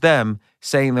versus them.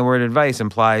 Saying the word advice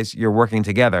implies you're working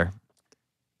together.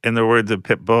 In the words of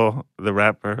Pitbull, the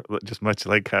rapper, just much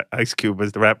like Ice Cube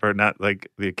was the rapper, not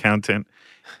like the accountant.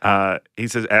 He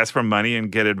says, ask for money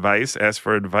and get advice. Ask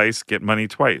for advice, get money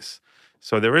twice.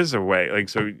 So there is a way. Like,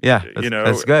 so, Yeah,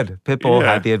 that's good. Pitbull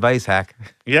had the advice hack.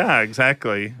 Yeah,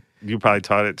 exactly. You probably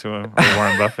taught it to him, or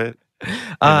Warren Buffett.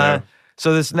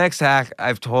 So this next hack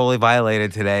I've totally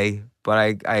violated today, but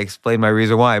I explained my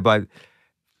reason why. But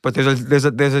there's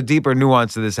a deeper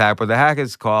nuance to this hack. But the hack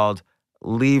is called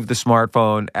leave the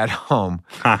smartphone at home,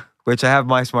 which I have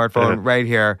my smartphone right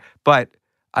here. But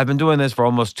I've been doing this for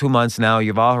almost 2 months now.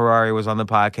 Yuval Harari was on the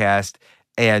podcast,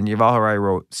 and Yuval Harari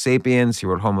wrote *Sapiens*. He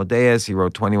wrote *Homo Deus*. He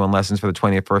wrote 21 Lessons for the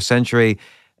 21st Century.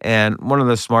 And one of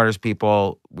the smartest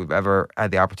people we've ever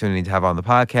had the opportunity to have on the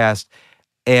podcast.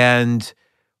 And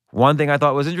one thing I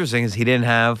thought was interesting is he didn't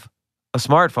have a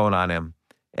smartphone on him.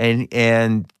 And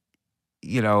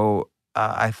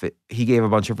he gave a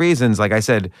bunch of reasons. Like I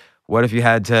said, what if you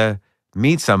had to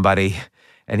meet somebody?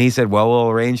 And he said, well, we'll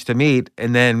arrange to meet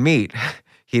and then meet.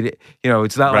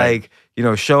 It's not like,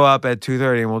 show up at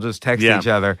 2:30 and we'll just text each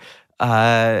other.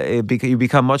 You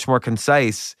become much more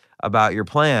concise about your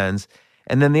plans.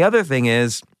 And then the other thing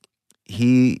is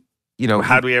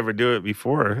how do we ever do it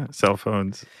before cell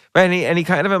phones? Right, and he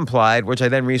kind of implied, which I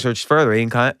then researched further, he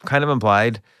kind of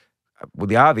implied with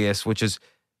the obvious, which is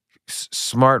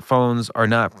smartphones are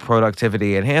not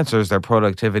productivity enhancers, they're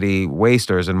productivity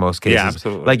wasters in most cases. Yeah,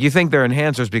 absolutely. Like you think they're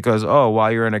enhancers because,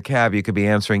 while you're in a cab, you could be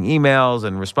answering emails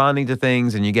and responding to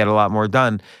things and you get a lot more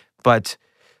done. But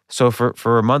so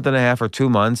for a month and a half or 2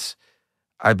 months,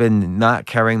 I've been not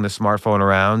carrying the smartphone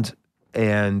around.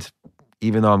 And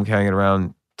even though I'm carrying it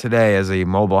around today as a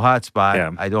mobile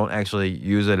hotspot, I don't actually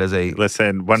use it as a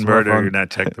Listen, one murder, you're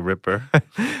not Jack the Ripper.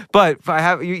 But if I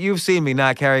have you've seen me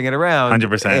not carrying it around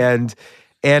 100%.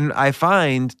 And I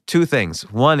find two things.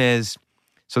 One is,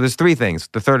 so there's three things.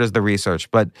 The third is the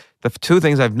research. But the two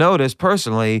things I've noticed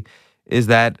personally is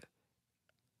that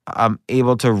I'm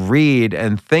able to read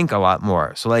and think a lot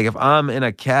more. So like if I'm in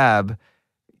a cab,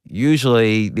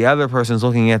 usually the other person's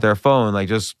looking at their phone, like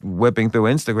just whipping through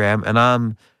Instagram, and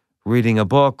I'm reading a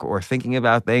book or thinking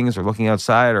about things or looking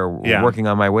outside or working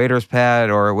on my waiter's pad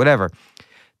or whatever.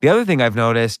 The other thing I've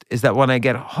noticed is that when I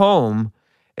get home,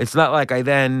 it's not like I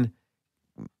then,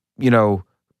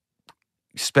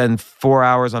 spend 4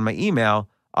 hours on my email.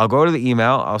 I'll go to the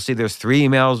email. I'll see there's 3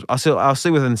 emails. I'll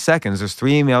see within seconds there's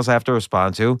 3 emails I have to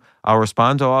respond to. I'll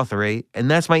respond to all 3, and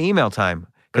that's my email time.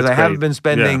 Because I haven't been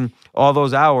spending all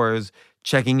those hours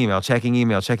checking email, checking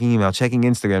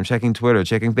Instagram, checking Twitter,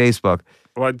 checking Facebook.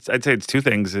 Well, I'd say it's two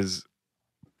things. Is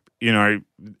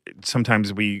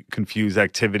sometimes we confuse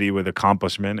activity with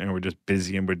accomplishment, and we're just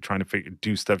busy and we're trying to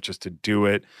do stuff just to do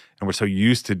it, and we're so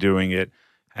used to doing it.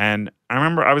 And I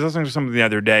remember I was listening to something the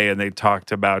other day, and they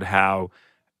talked about how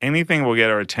anything will get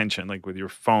our attention, like with your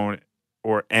phone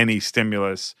or any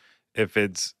stimulus, if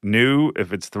it's new,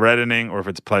 if it's threatening, or if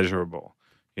it's pleasurable.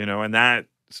 And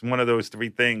that's one of those 3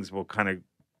 things will kind of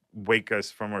wake us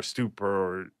from our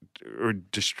stupor or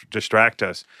distract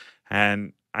us.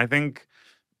 And I think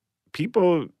the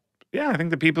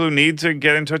people who need to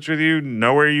get in touch with you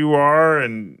know where you are,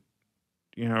 and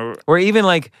or even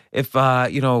like if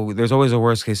there's always a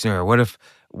worst case scenario. What if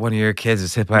one of your kids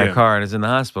is hit by a car and is in the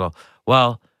hospital?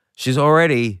 Well, she's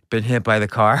already been hit by the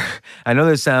car. I know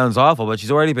this sounds awful, but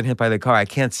she's already been hit by the car. I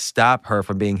can't stop her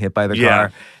from being hit by the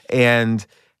car. And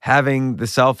having the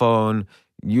cell phone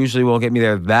usually won't get me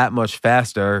there that much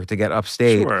faster to get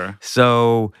upstate. Sure.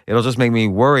 So it'll just make me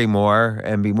worry more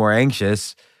and be more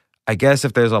anxious. I guess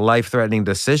if there's a life-threatening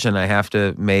decision I have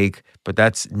to make, but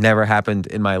that's never happened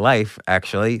in my life,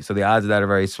 actually. So the odds of that are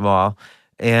very small.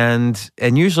 And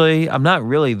usually I'm not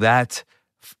really that,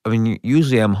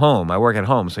 usually I'm home. I work at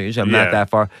home, so usually I'm not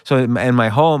that far. So in my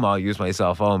home, I'll use my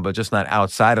cell phone, but just not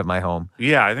outside of my home.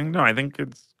 Yeah, I think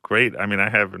it's great. I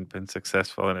haven't been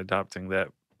successful in adopting that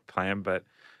plan, but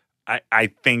I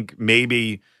think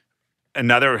maybe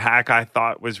another hack I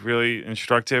thought was really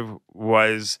instructive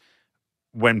was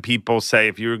when people say,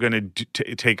 if you're going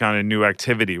to take on a new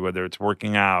activity, whether it's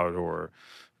working out or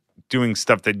doing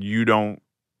stuff that you don't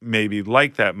maybe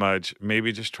like that much,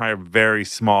 maybe just try a very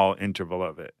small interval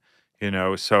of it.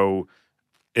 So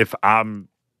if I'm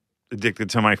addicted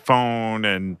to my phone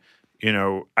and,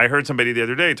 I heard somebody the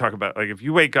other day talk about, like, if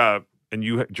you wake up and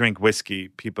you drink whiskey,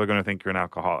 people are going to think you're an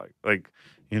alcoholic. Like,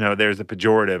 there's a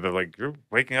pejorative of like, you're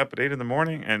waking up at 8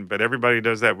 a.m. but everybody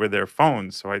does that with their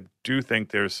phones. So I do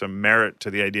think there's some merit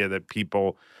to the idea that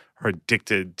people are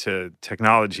addicted to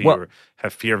technology or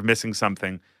have fear of missing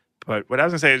something. But what I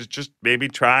was going to say is just maybe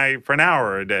try for an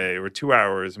hour a day or 2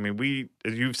 hours. I mean,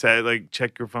 as you've said, like,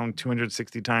 check your phone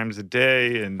 260 times a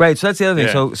day. And Right. So that's the other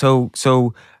thing.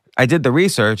 So I did the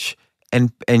research,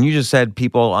 and you just said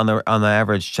people on the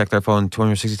average check their phone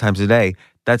 260 times a day.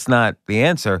 That's not the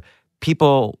answer.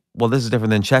 People, well, this is different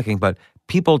than checking, but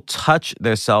people touch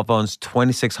their cell phones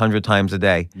 2,600 times a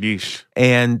day. Yeesh.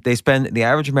 And the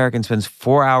average American spends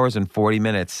 4 hours and 40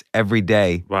 minutes every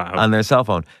day on their cell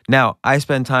phone. Now, I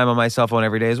spend time on my cell phone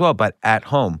every day as well, but at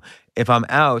home. If I'm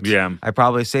out, I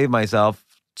probably save myself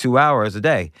 2 hours a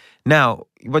day. Now,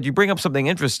 but you bring up something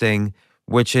interesting,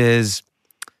 which is,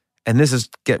 and this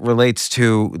relates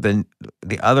to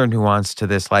the other nuance to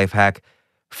this life hack.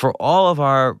 For all of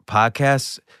our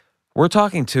podcasts, we're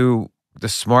talking to the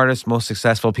smartest, most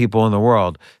successful people in the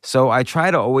world. So I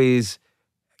try to always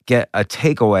get a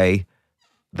takeaway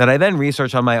that I then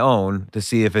research on my own to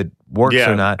see if it works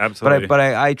or not. Absolutely. But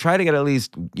I try to get at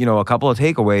least, a couple of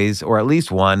takeaways, or at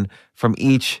least one from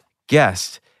each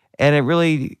guest. And it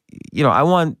really, I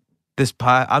want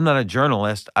I'm not a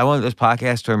journalist. I want this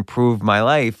podcast to improve my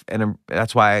life. And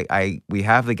that's why we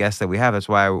have the guests that we have. That's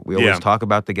why we always talk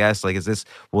about the guests. Like,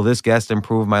 will this guest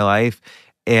improve my life?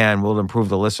 And will it improve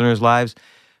the listeners' lives?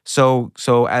 So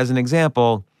as an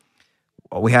example,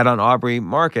 we had on Aubrey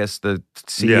Marcus, the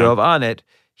CEO of Onnit.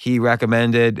 He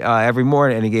recommended every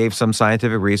morning, and he gave some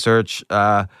scientific research,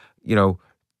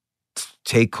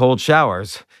 take cold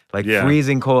showers, like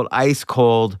freezing cold, ice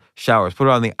cold showers. Put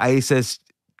it on the icest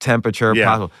temperature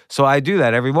possible. So I do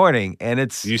that every morning, and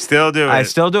you still do it. I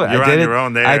still do it. You're I did on it. your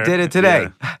own there. I did it today.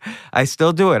 Yeah. I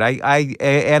still do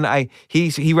it.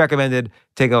 He recommended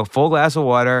take a full glass of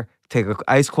water, take an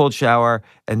ice cold shower,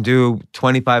 and do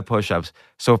 25 push-ups.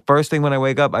 So first thing when I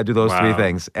wake up, I do those three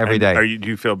things every day. Do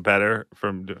you feel better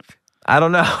from? I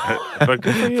don't know, but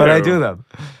good for you. But I do them.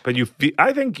 But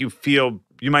I think you feel.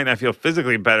 You might not feel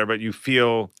physically better, but you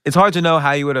feel. It's hard to know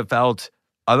how you would have felt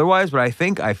otherwise, but I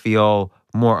think I feel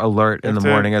more alert in the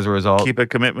morning as a result. Keep a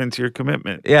commitment to your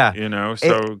commitment. Yeah.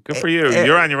 So good for you.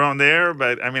 You're on your own there,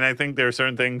 but I mean, I think there are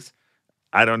certain things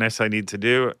I don't necessarily need to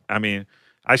do. I mean,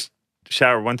 I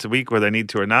shower once a week whether I need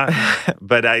to or not,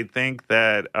 but I think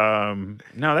that,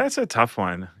 no, that's a tough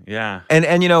one. Yeah.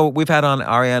 And we've had on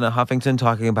Ariana Huffington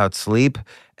talking about sleep,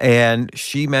 and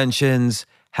she mentions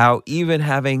how even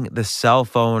having the cell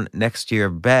phone next to your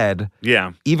bed,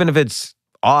 even if it's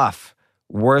off,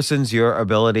 worsens your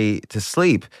ability to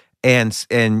sleep. And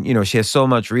she has so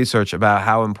much research about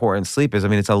how important sleep is. I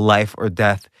mean, it's a life or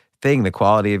death thing, the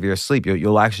quality of your sleep.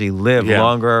 You'll actually live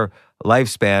longer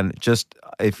lifespan just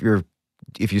if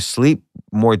you sleep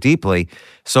more deeply.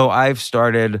 So I've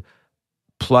started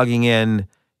plugging in,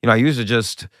 I used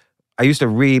to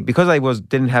read, because I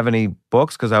didn't have any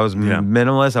books, because I was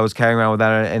minimalist. I was carrying around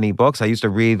without any books. I used to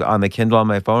read on the Kindle on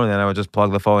my phone, and then I would just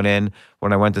plug the phone in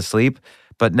when I went to sleep.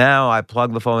 But now I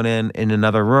plug the phone in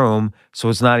another room, so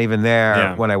it's not even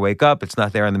there when I wake up. It's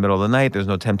not there in the middle of the night. There's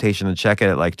no temptation to check it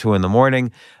at like 2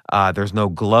 a.m. There's no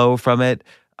glow from it.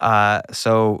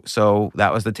 So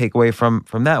that was the takeaway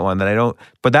from that one, that I don't.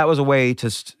 But that was a way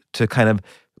to kind of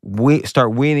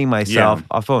start weaning myself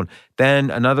off phone. Then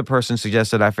another person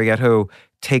suggested, I forget who,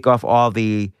 take off all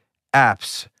the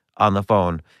apps on the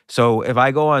phone. So if I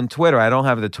go on Twitter, I don't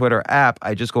have the Twitter app.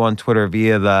 I just go on Twitter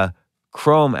via the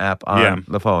Chrome app on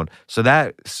the phone. So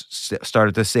that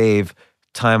started to save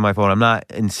time on my phone. I'm not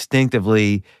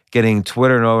instinctively getting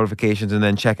Twitter notifications and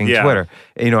then checking Twitter.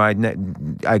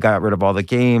 I got rid of all the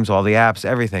games, all the apps,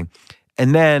 everything.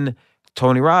 And then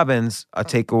Tony Robbins, a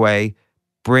takeaway,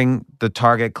 bring the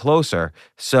target closer.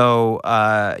 So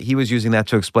he was using that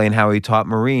to explain how he taught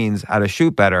Marines how to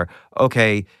shoot better.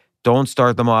 Okay, don't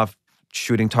start them off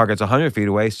shooting targets 100 feet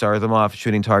away. Start them off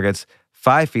shooting targets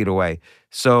 5 feet away.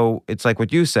 So it's like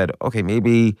what you said. Okay,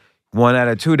 maybe 1 out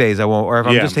of 2 days I won't. Or if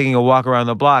I'm just taking a walk around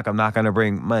the block, I'm not going to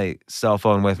bring my cell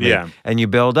phone with me. Yeah. And you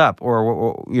build up.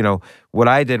 Or what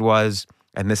I did was,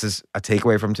 and this is a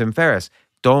takeaway from Tim Ferriss,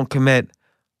 don't commit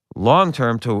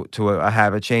long-term to a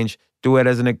habit change. Do it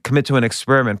as commit to an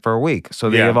experiment for a week. So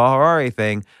the Yuval Harari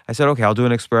thing, I said, okay, I'll do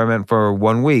an experiment for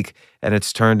 1 week. And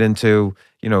it's turned into,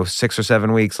 6 or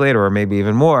 7 weeks later, or maybe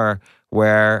even more,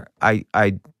 where I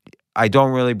I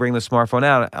don't really bring the smartphone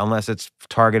out unless it's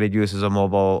targeted use as a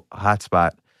mobile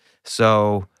hotspot.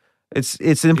 So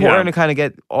it's important to kind of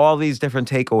get all these different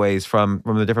takeaways from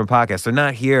the different podcasts. They're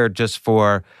not here just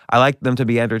for, I like them to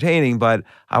be entertaining, but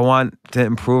I want to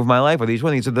improve my life with each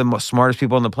one. These are the most smartest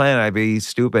people on the planet. I'd be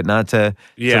stupid not to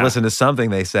listen to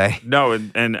something they say. No,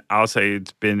 and I'll say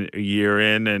it's been a year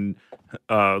in and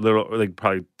little, like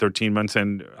probably 13 months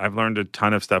in. I've learned a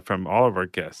ton of stuff from all of our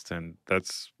guests, and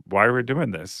that's why we're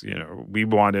doing this. You know, we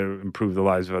want to improve the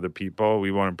lives of other people.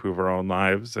 We want to improve our own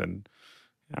lives, and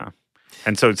yeah.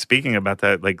 And so, speaking about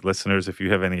that, like listeners, if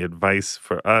you have any advice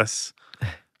for us,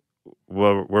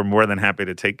 we're more than happy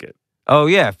to take it. Oh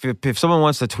yeah, if someone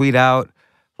wants to tweet out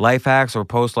life hacks or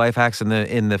post life hacks in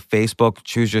the Facebook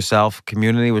Choose Yourself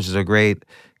community, which is a great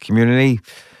community,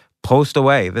 post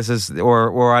away. This is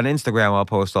or on Instagram, I'll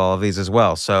post all of these as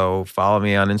well. So follow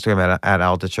me on Instagram at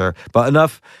Altucher. But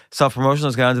enough self promotion.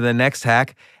 Let's get on to the next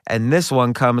hack, and this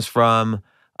one comes from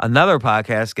another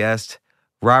podcast guest,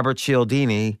 Robert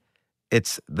Cialdini.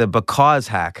 It's the because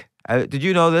hack. Did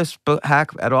you know this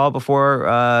hack at all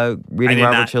before reading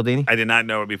Robert Cialdini? I did not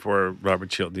know it before Robert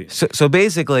Cialdini. So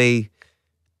basically,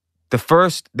 there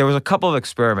was a couple of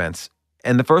experiments,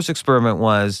 and the first experiment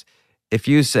was if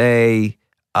you say,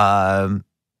 I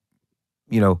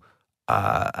don't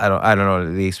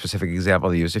know the specific example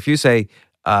to use. If you say,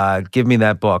 "Give me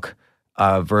that book,"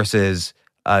 versus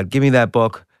 "Give me that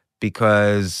book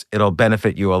because it'll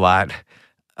benefit you a lot."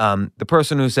 The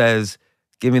person who says,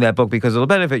 "Give me that book because it'll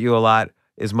benefit you a lot,"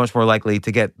 is much more likely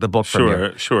to get the book from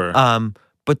you. Sure.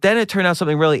 But then it turned out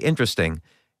something really interesting.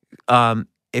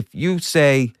 If you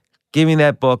say, "Give me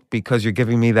that book because you're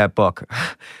giving me that book,"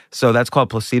 so that's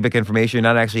called placebic information.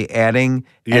 You're not actually adding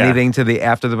anything to the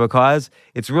after the because.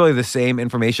 It's really the same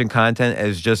information content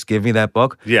as just "Give me that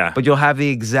book." Yeah. But you'll have the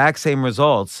exact same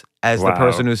results as the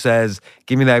person who says,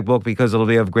 "Give me that book because it'll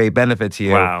be of great benefit to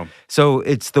you." Wow. So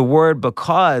it's the word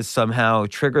because somehow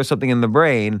triggers something in the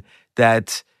brain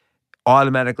that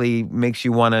automatically makes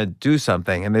you want to do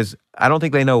something. And I don't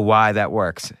think they know why that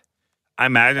works. I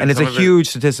imagine. And it's a huge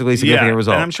statistically significant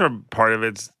result. And I'm sure part of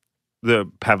it's the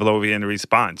Pavlovian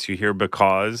response. You hear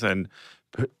because, and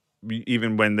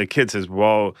even when the kid says,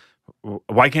 "Well,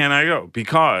 why can't I go?"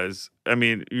 Because, I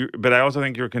mean, but I also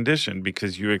think you're conditioned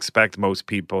because you expect most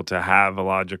people to have a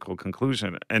logical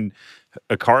conclusion. And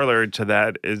a corollary to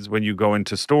that is when you go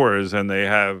into stores and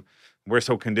we're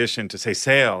so conditioned to say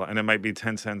sale and it might be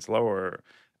 10 cents lower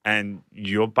and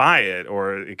you'll buy it,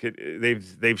 or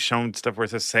they've shown stuff where it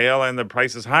says sale and the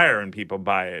price is higher and people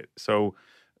buy it. So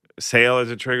sale is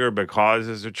a trigger, because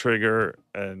is a trigger.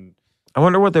 And I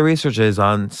wonder what the research is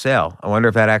on sale. I wonder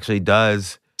if that actually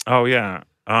does. Oh, yeah.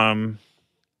 I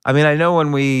mean, I know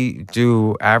when we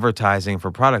do advertising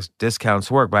for products, discounts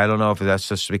work, but I don't know if that's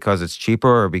just because it's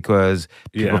cheaper or because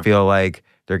people feel like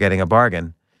they're getting a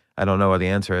bargain. I don't know what the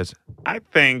answer is.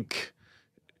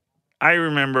 I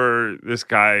remember this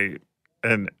guy,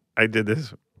 and I did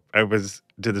this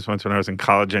once when I was in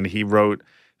college, and he wrote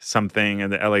something in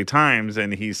the LA Times,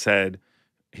 and he said,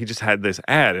 he just had this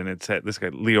ad, and it said, this guy,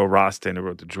 Leo Rostin, who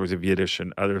wrote The Joys of Yiddish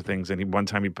and other things, and one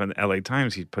time he put in the LA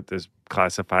Times, he put this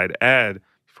classified ad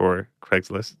for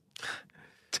Craigslist.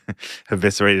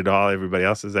 Eviscerated everybody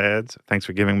else's ads. Thanks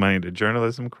for giving money to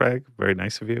journalism, Craig. Very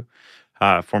nice of you.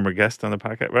 Former guest on the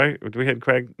podcast, right? We had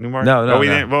Craig Newmark? No, we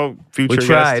no. didn't. Well, future we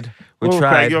tried. guest. We tried.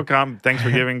 Craig, you'll come. Thanks for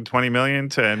giving $20 million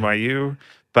to NYU.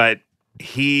 But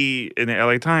in the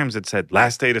LA Times, it said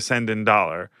last day to send in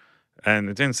 $1. And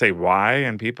it didn't say why,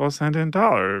 and people sent in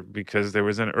 $1 because there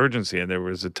was an urgency and there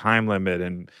was a time limit,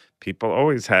 and people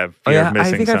always have fear of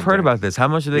missing I think something. I've heard about this. How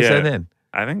much did they send in?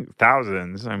 I think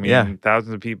thousands. I mean,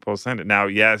 thousands of people sent it. Now,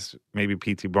 yes, maybe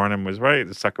P.T. Barnum was right.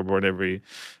 The sucker board every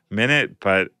minute,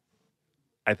 but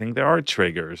I think there are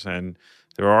triggers, and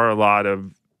there are a lot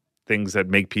of things that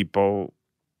make people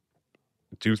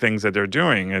do things that they're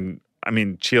doing. And I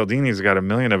mean, Cialdini's got 1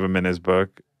 million of them in his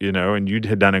book, and you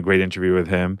had done a great interview with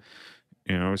him,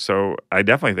 so I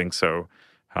definitely think so.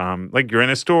 Like you're in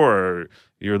a store,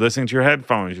 you're listening to your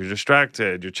headphones, you're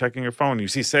distracted, you're checking your phone, you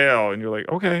see sale, and you're like,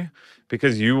 okay,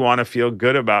 because you want to feel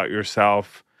good about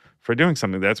yourself for doing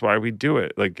something. That's why we do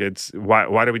it. Like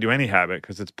why do we do any habit?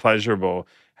 Because it's pleasurable.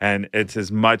 And it's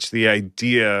as much the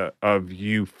idea of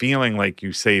you feeling like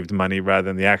you saved money rather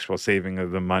than the actual saving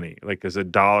of the money. Like is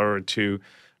 $1 or $2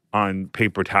 on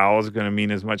paper towels going to mean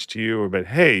as much to you? But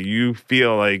hey, you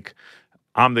feel like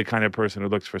I'm the kind of person who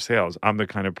looks for sales. I'm the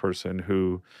kind of person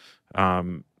who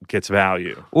gets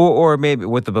value. Or maybe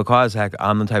with the because hack,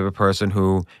 I'm the type of person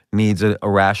who needs a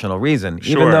rational reason.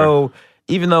 Sure.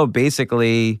 even though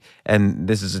basically, and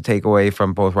this is a takeaway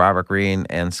from both Robert Greene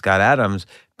and Scott Adams,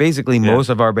 basically most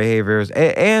of our behaviors,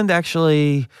 and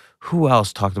actually, who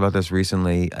else talked about this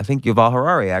recently? I think Yuval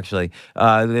Harari, actually.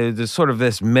 There's sort of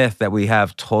this myth that we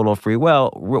have total free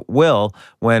will,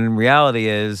 when reality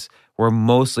is we're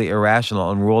mostly irrational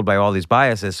and ruled by all these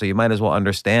biases. So you might as well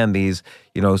understand these,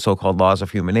 so-called laws of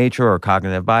human nature or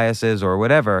cognitive biases or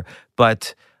whatever.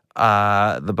 But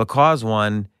the because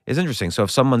one is interesting. So if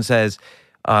someone says,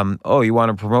 "Oh, you want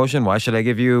a promotion? Why should I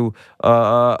give you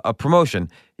a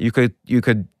promotion?" You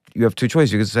have two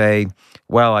choices. You could say,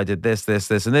 "Well, I did this, this,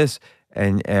 this, and this,"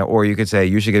 and or you could say,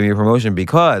 "You should give me a promotion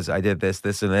because I did this,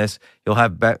 this, and this." You'll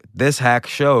have this hack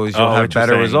shows you'll have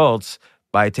better results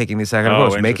by taking the second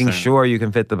approach, making sure you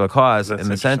can fit the because in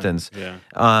the sentence. Yeah.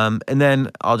 And then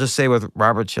I'll just say with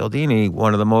Robert Cialdini,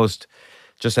 one of the most,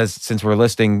 since we're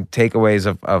listing takeaways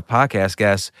of podcast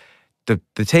guests, the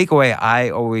takeaway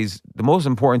the most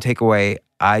important takeaway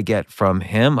I get from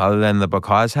him, other than the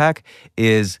because hack,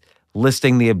 is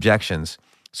listing the objections.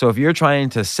 So if you're trying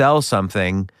to sell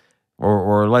something,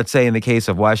 or let's say in the case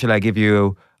of why should I give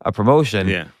you a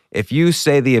promotion, if you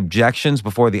say the objections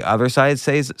before the other side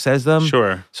says them,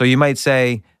 sure. So you might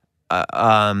say,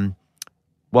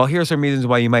 well, here are some reasons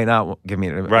why you might not give me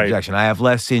an objection. I have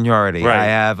less seniority. Right. I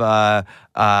have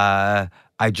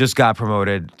I just got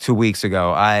promoted 2 weeks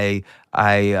ago. I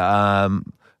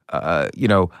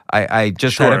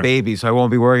just had a baby, so I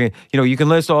won't be working. You can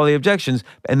list all the objections,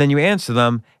 and then you answer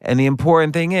them. And the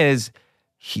important thing is,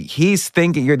 he's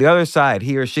thinking, the other side,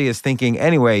 he or she is thinking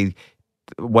anyway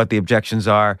what the objections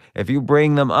are. If you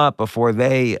bring them up before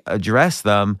they address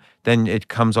them, then it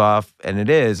comes off, and it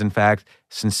is, in fact,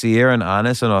 sincere and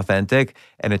honest and authentic,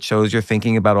 and it shows you're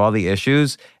thinking about all the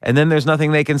issues. And then there's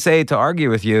nothing they can say to argue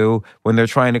with you when they're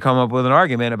trying to come up with an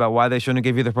argument about why they shouldn't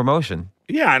give you the promotion.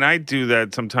 Yeah, and I do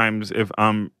that sometimes if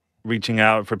I'm reaching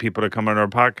out for people to come on our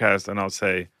podcast, and I'll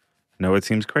say, "No, it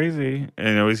seems crazy, and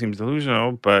I know it seems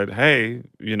delusional, but hey,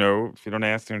 if you don't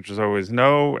ask, the answer is always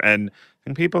no," and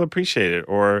people appreciate it.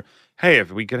 Or, "Hey,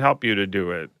 if we could help you to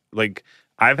do it." Like,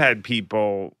 I've had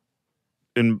people,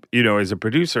 as a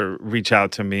producer, reach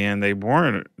out to me, and they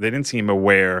didn't seem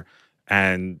aware,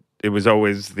 and it was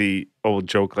always the old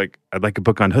joke, like, "I'd like a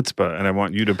book on chutzpah, and I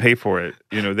want you to pay for it."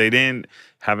 They didn't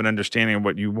have an understanding of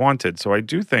what you wanted. So I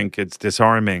do think it's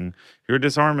disarming. You're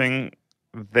disarming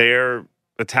their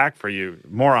attack for you.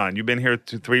 Moron, you've been here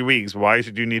 3 weeks. Why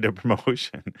should you need a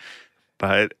promotion?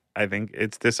 But I think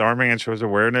it's disarming and shows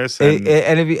awareness. And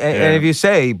if you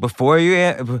say before you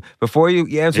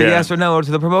answer yes or no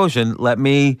to the promotion, let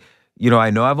me,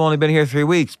 I know I've only been here 3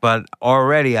 weeks, but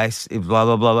already I blah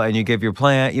blah blah, blah, and you give your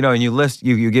plan, and you list,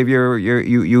 you give your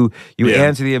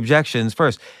answer the objections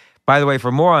first. By the way,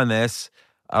 for more on this,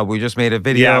 we just made a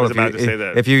video. Yeah, I was about to say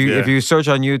that. If you search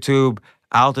on YouTube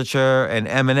Altucher and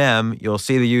Eminem, you'll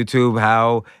see the YouTube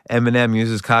how Eminem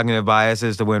uses cognitive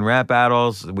biases to win rap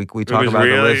battles. We talk about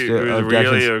the list of It was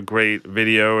really a great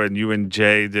video, and you and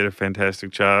Jay did a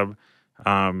fantastic job.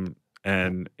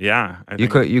 And yeah, you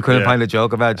couldn't find a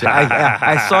joke about Jay.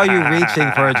 I saw you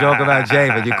reaching for a joke about Jay,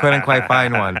 but you couldn't quite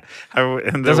find one.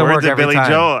 In the words of Billy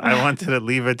Joel, I wanted to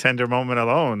leave a tender moment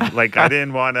alone. Like, I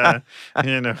didn't want to,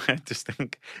 I just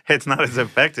think it's not as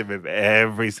effective if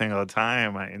every single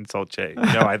time I insult Jay.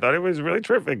 I thought it was really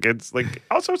terrific. It's like,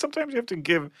 also sometimes you have to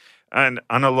give an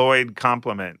unalloyed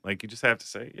compliment. Like, you just have to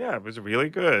say, yeah, it was really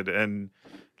good. And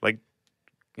like,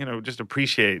 just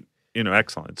appreciate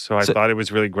excellence. So I thought it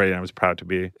was really great, and I was proud to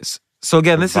be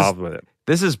involved with it.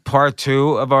 This is part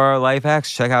 2 of our life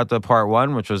hacks. Check out the part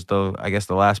 1, which was the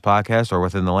last podcast or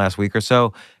within the last week or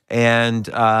so. And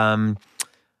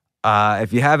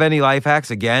if you have any life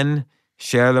hacks, again,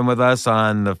 share them with us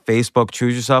on the Facebook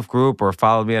Choose Yourself group, or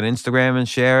follow me on Instagram and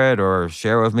share it, or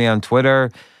share with me on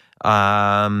Twitter.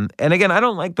 And again, I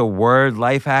don't like the word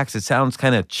life hacks. It sounds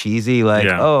kind of cheesy, like,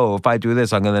 oh, if I do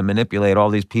this, I'm going to manipulate all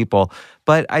these people.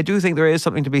 But I do think there is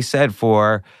something to be said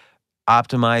for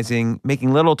optimizing,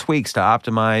 making little tweaks to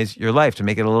optimize your life, to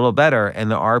make it a little better.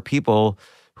 And there are people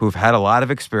who've had a lot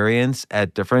of experience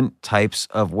at different types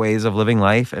of ways of living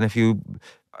life. And if you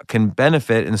can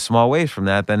benefit in small ways from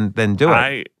that, then do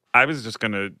it. I was just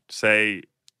going to say,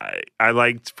 I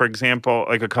liked, for example,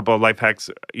 like a couple of life hacks,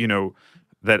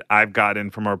 that I've gotten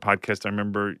from our podcast. I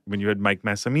remember when you had Mike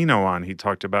Massimino on, he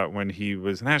talked about when he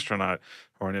was an astronaut,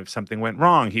 or if something went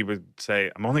wrong, he would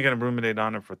say, "I'm only going to ruminate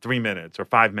on it for 3 minutes or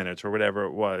 5 minutes," or whatever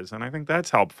it was. And I think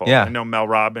that's helpful. Yeah. I know Mel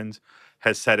Robbins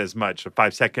has said as much, a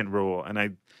 5-second rule. And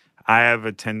I have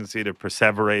a tendency to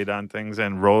perseverate on things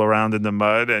and roll around in the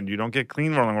mud, and you don't get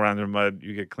clean rolling around in the mud.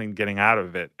 You get clean getting out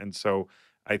of it. And so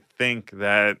I think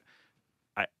that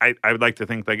I would like to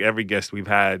think like every guest we've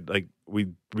had, like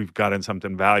we've gotten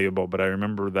something valuable, but I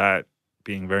remember that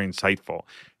being very insightful,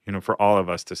 for all of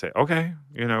us to say, okay,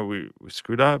 we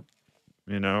screwed up,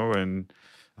 and so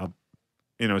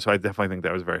I definitely think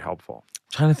that was very helpful.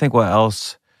 Trying to think what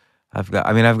else I've got.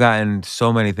 I mean, I've gotten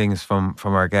so many things from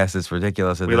our guests. It's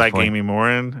ridiculous at we this like point. Amy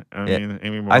Morin.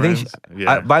 Amy Morin. I think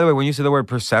by the way, when you said the word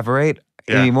perseverate,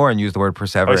 Amy Morin used the word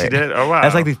perseverate. Oh, she did? Oh, wow.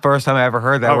 That's like the first time I ever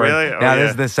heard that word. Really? Now, this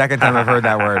is the second time I've heard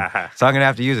that word. So I'm going to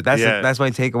have to use it. That's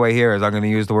my takeaway here is I'm going to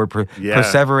use the word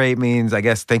perseverate means, I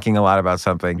guess, thinking a lot about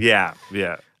something. Yeah.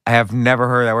 I have never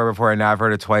heard that word before, and now I've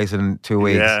heard it twice in 2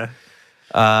 weeks. Yeah.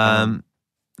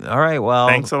 All right, well.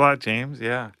 Thanks a lot, James.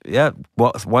 Yeah. Yeah.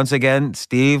 Well, once again,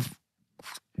 Steve,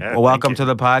 welcome to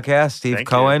the podcast. Steve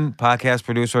Cohen, podcast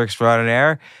producer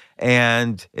extraordinaire.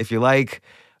 And if you like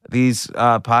these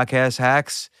podcast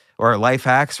hacks, or life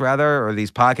hacks rather, or these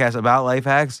podcasts about life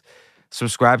hacks,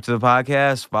 subscribe to the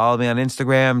podcast, follow me on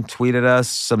Instagram, tweet at us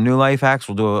some new life hacks.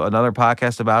 We'll do another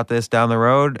podcast about this down the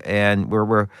road, and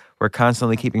we're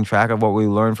constantly keeping track of what we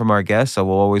learn from our guests, so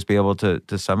we'll always be able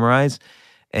to summarize.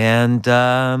 And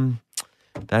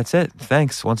that's it.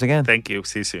 Thanks once again. Thank you.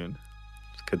 See you soon.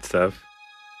 It's good stuff.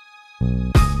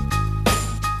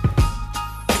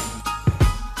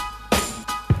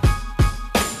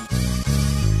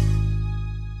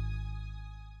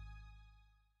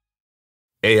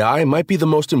 AI might be the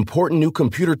most important new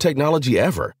computer technology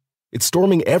ever. It's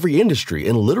storming every industry,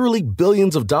 and literally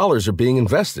billions of dollars are being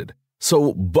invested.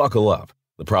 So buckle up.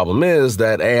 The problem is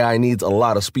that AI needs a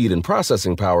lot of speed and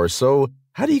processing power, so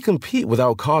how do you compete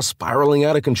without costs spiraling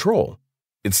out of control?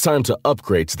 It's time to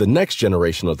upgrade to the next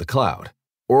generation of the cloud,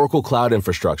 Oracle Cloud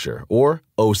Infrastructure, or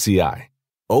OCI.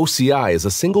 OCI is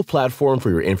a single platform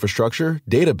for your infrastructure,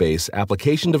 database,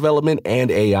 application development, and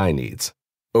AI needs.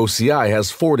 OCI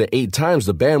has 4 to 8 times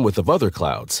the bandwidth of other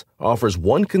clouds, offers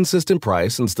one consistent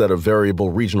price instead of variable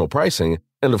regional pricing,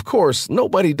 and of course,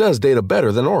 nobody does data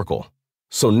better than Oracle.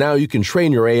 So now you can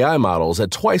train your AI models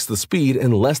at twice the speed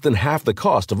and less than half the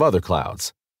cost of other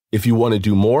clouds. If you want to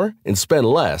do more and spend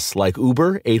less, like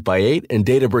Uber, 8x8, and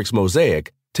Databricks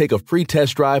Mosaic, take a free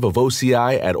test drive of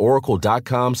OCI at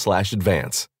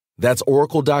oracle.com/advance. That's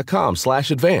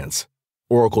oracle.com/advance.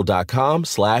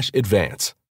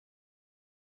 oracle.com/advance.